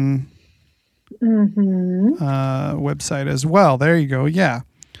its own website as well. There you go. Yeah.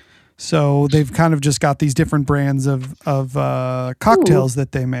 So they've kind of just got these different brands of cocktails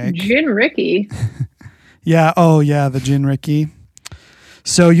that they make. Gin Ricky. Yeah. Oh yeah, the Gin Ricky.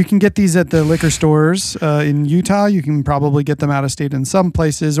 So you can get these at the liquor stores in Utah. You can probably get them out of state in some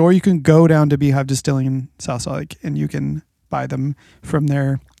places, or you can go down to Beehive Distilling in South Salt Lake and you can buy them from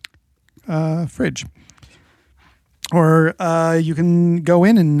their fridge, or you can go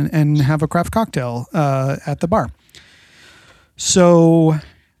in and have a craft cocktail at the bar. So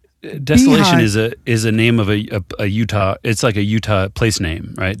Desolation is a name of a Utah. It's like a Utah place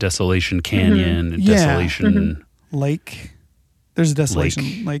name, right? Desolation Canyon, and Desolation Lake. There's a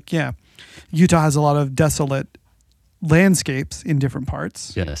Desolation Lake. Yeah, Utah has a lot of desolate landscapes in different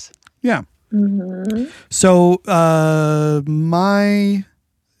parts. Yes. Yeah. So my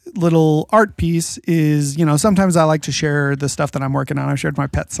little art piece is, sometimes I like to share the stuff that I'm working on. I've shared my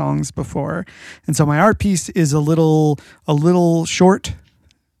pet songs before. And so my art piece is a little short,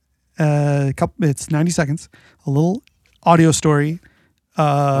 it's 90 seconds, a little audio story,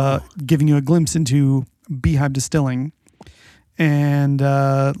 giving you a glimpse into Beehive Distilling. And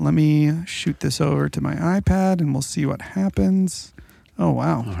let me shoot this over to my iPad and we'll see what happens. Oh,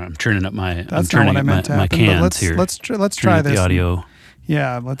 wow. All right, I'm turning up my, That's not what I meant to happen, cans but here. let's try Turning this. up the audio.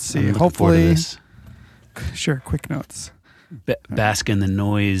 Yeah, let's see. I'm looking forward to Hopefully, this. sure. Quick notes. Bask in the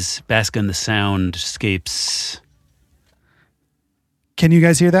noise, bask in the soundscapes. Can you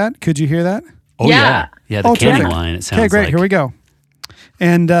guys hear that? Could you hear that? Oh Yeah. yeah. The Oh, canning terrific. line. It sounds Okay, great. like. Here we go.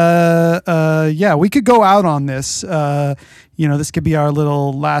 And yeah, we could go out on this. This could be our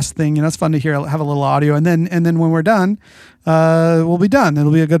little last thing. It's fun to hear, have a little audio, and then when we're done, we'll be done.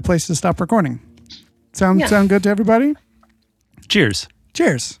 It'll be a good place to stop recording. Sound good to everybody? Cheers.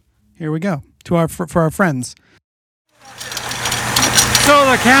 Cheers. Here we go for our friends. So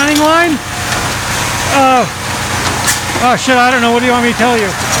the counting line? Oh shit, I don't know. What do you want me to tell you?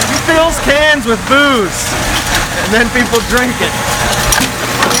 He fills cans with booze, and then people drink it.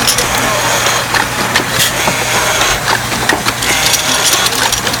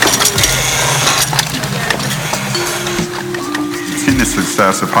 seen the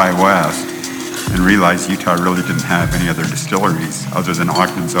success of High West and realized Utah really didn't have any other distilleries other than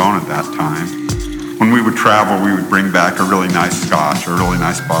Ogden Zone at that time. When we would travel, we would bring back a really nice scotch or a really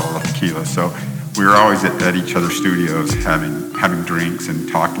nice bottle of tequila. So we were always at each other's studios having drinks and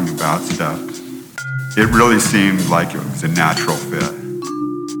talking about stuff. It really seemed like it was a natural fit.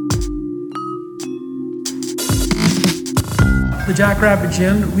 The Jackrabbit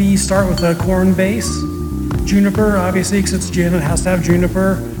Gin, we start with a corn base. Juniper, obviously, because it's gin, it has to have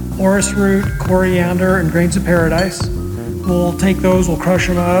juniper, orris root, coriander, and grains of paradise. We'll take those, we'll crush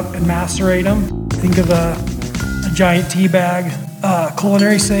them up and macerate them. Think of a giant tea bag,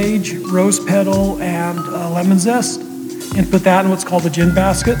 culinary sage, rose petal, and lemon zest, and put that in what's called a gin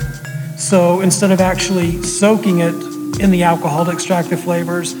basket. So instead of actually soaking it in the alcohol to extract the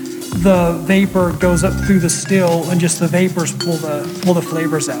flavors, the vapor goes up through the still, and just the vapors pull the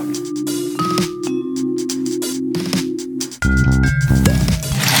flavors out.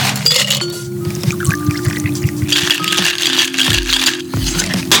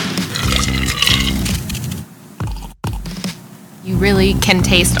 You really can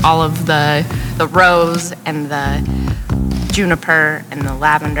taste all of the rose and the juniper and the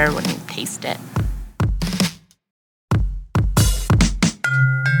lavender when you taste it.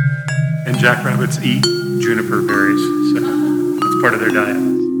 And jackrabbits eat juniper berries, so that's part of their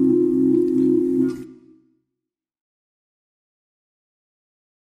diet.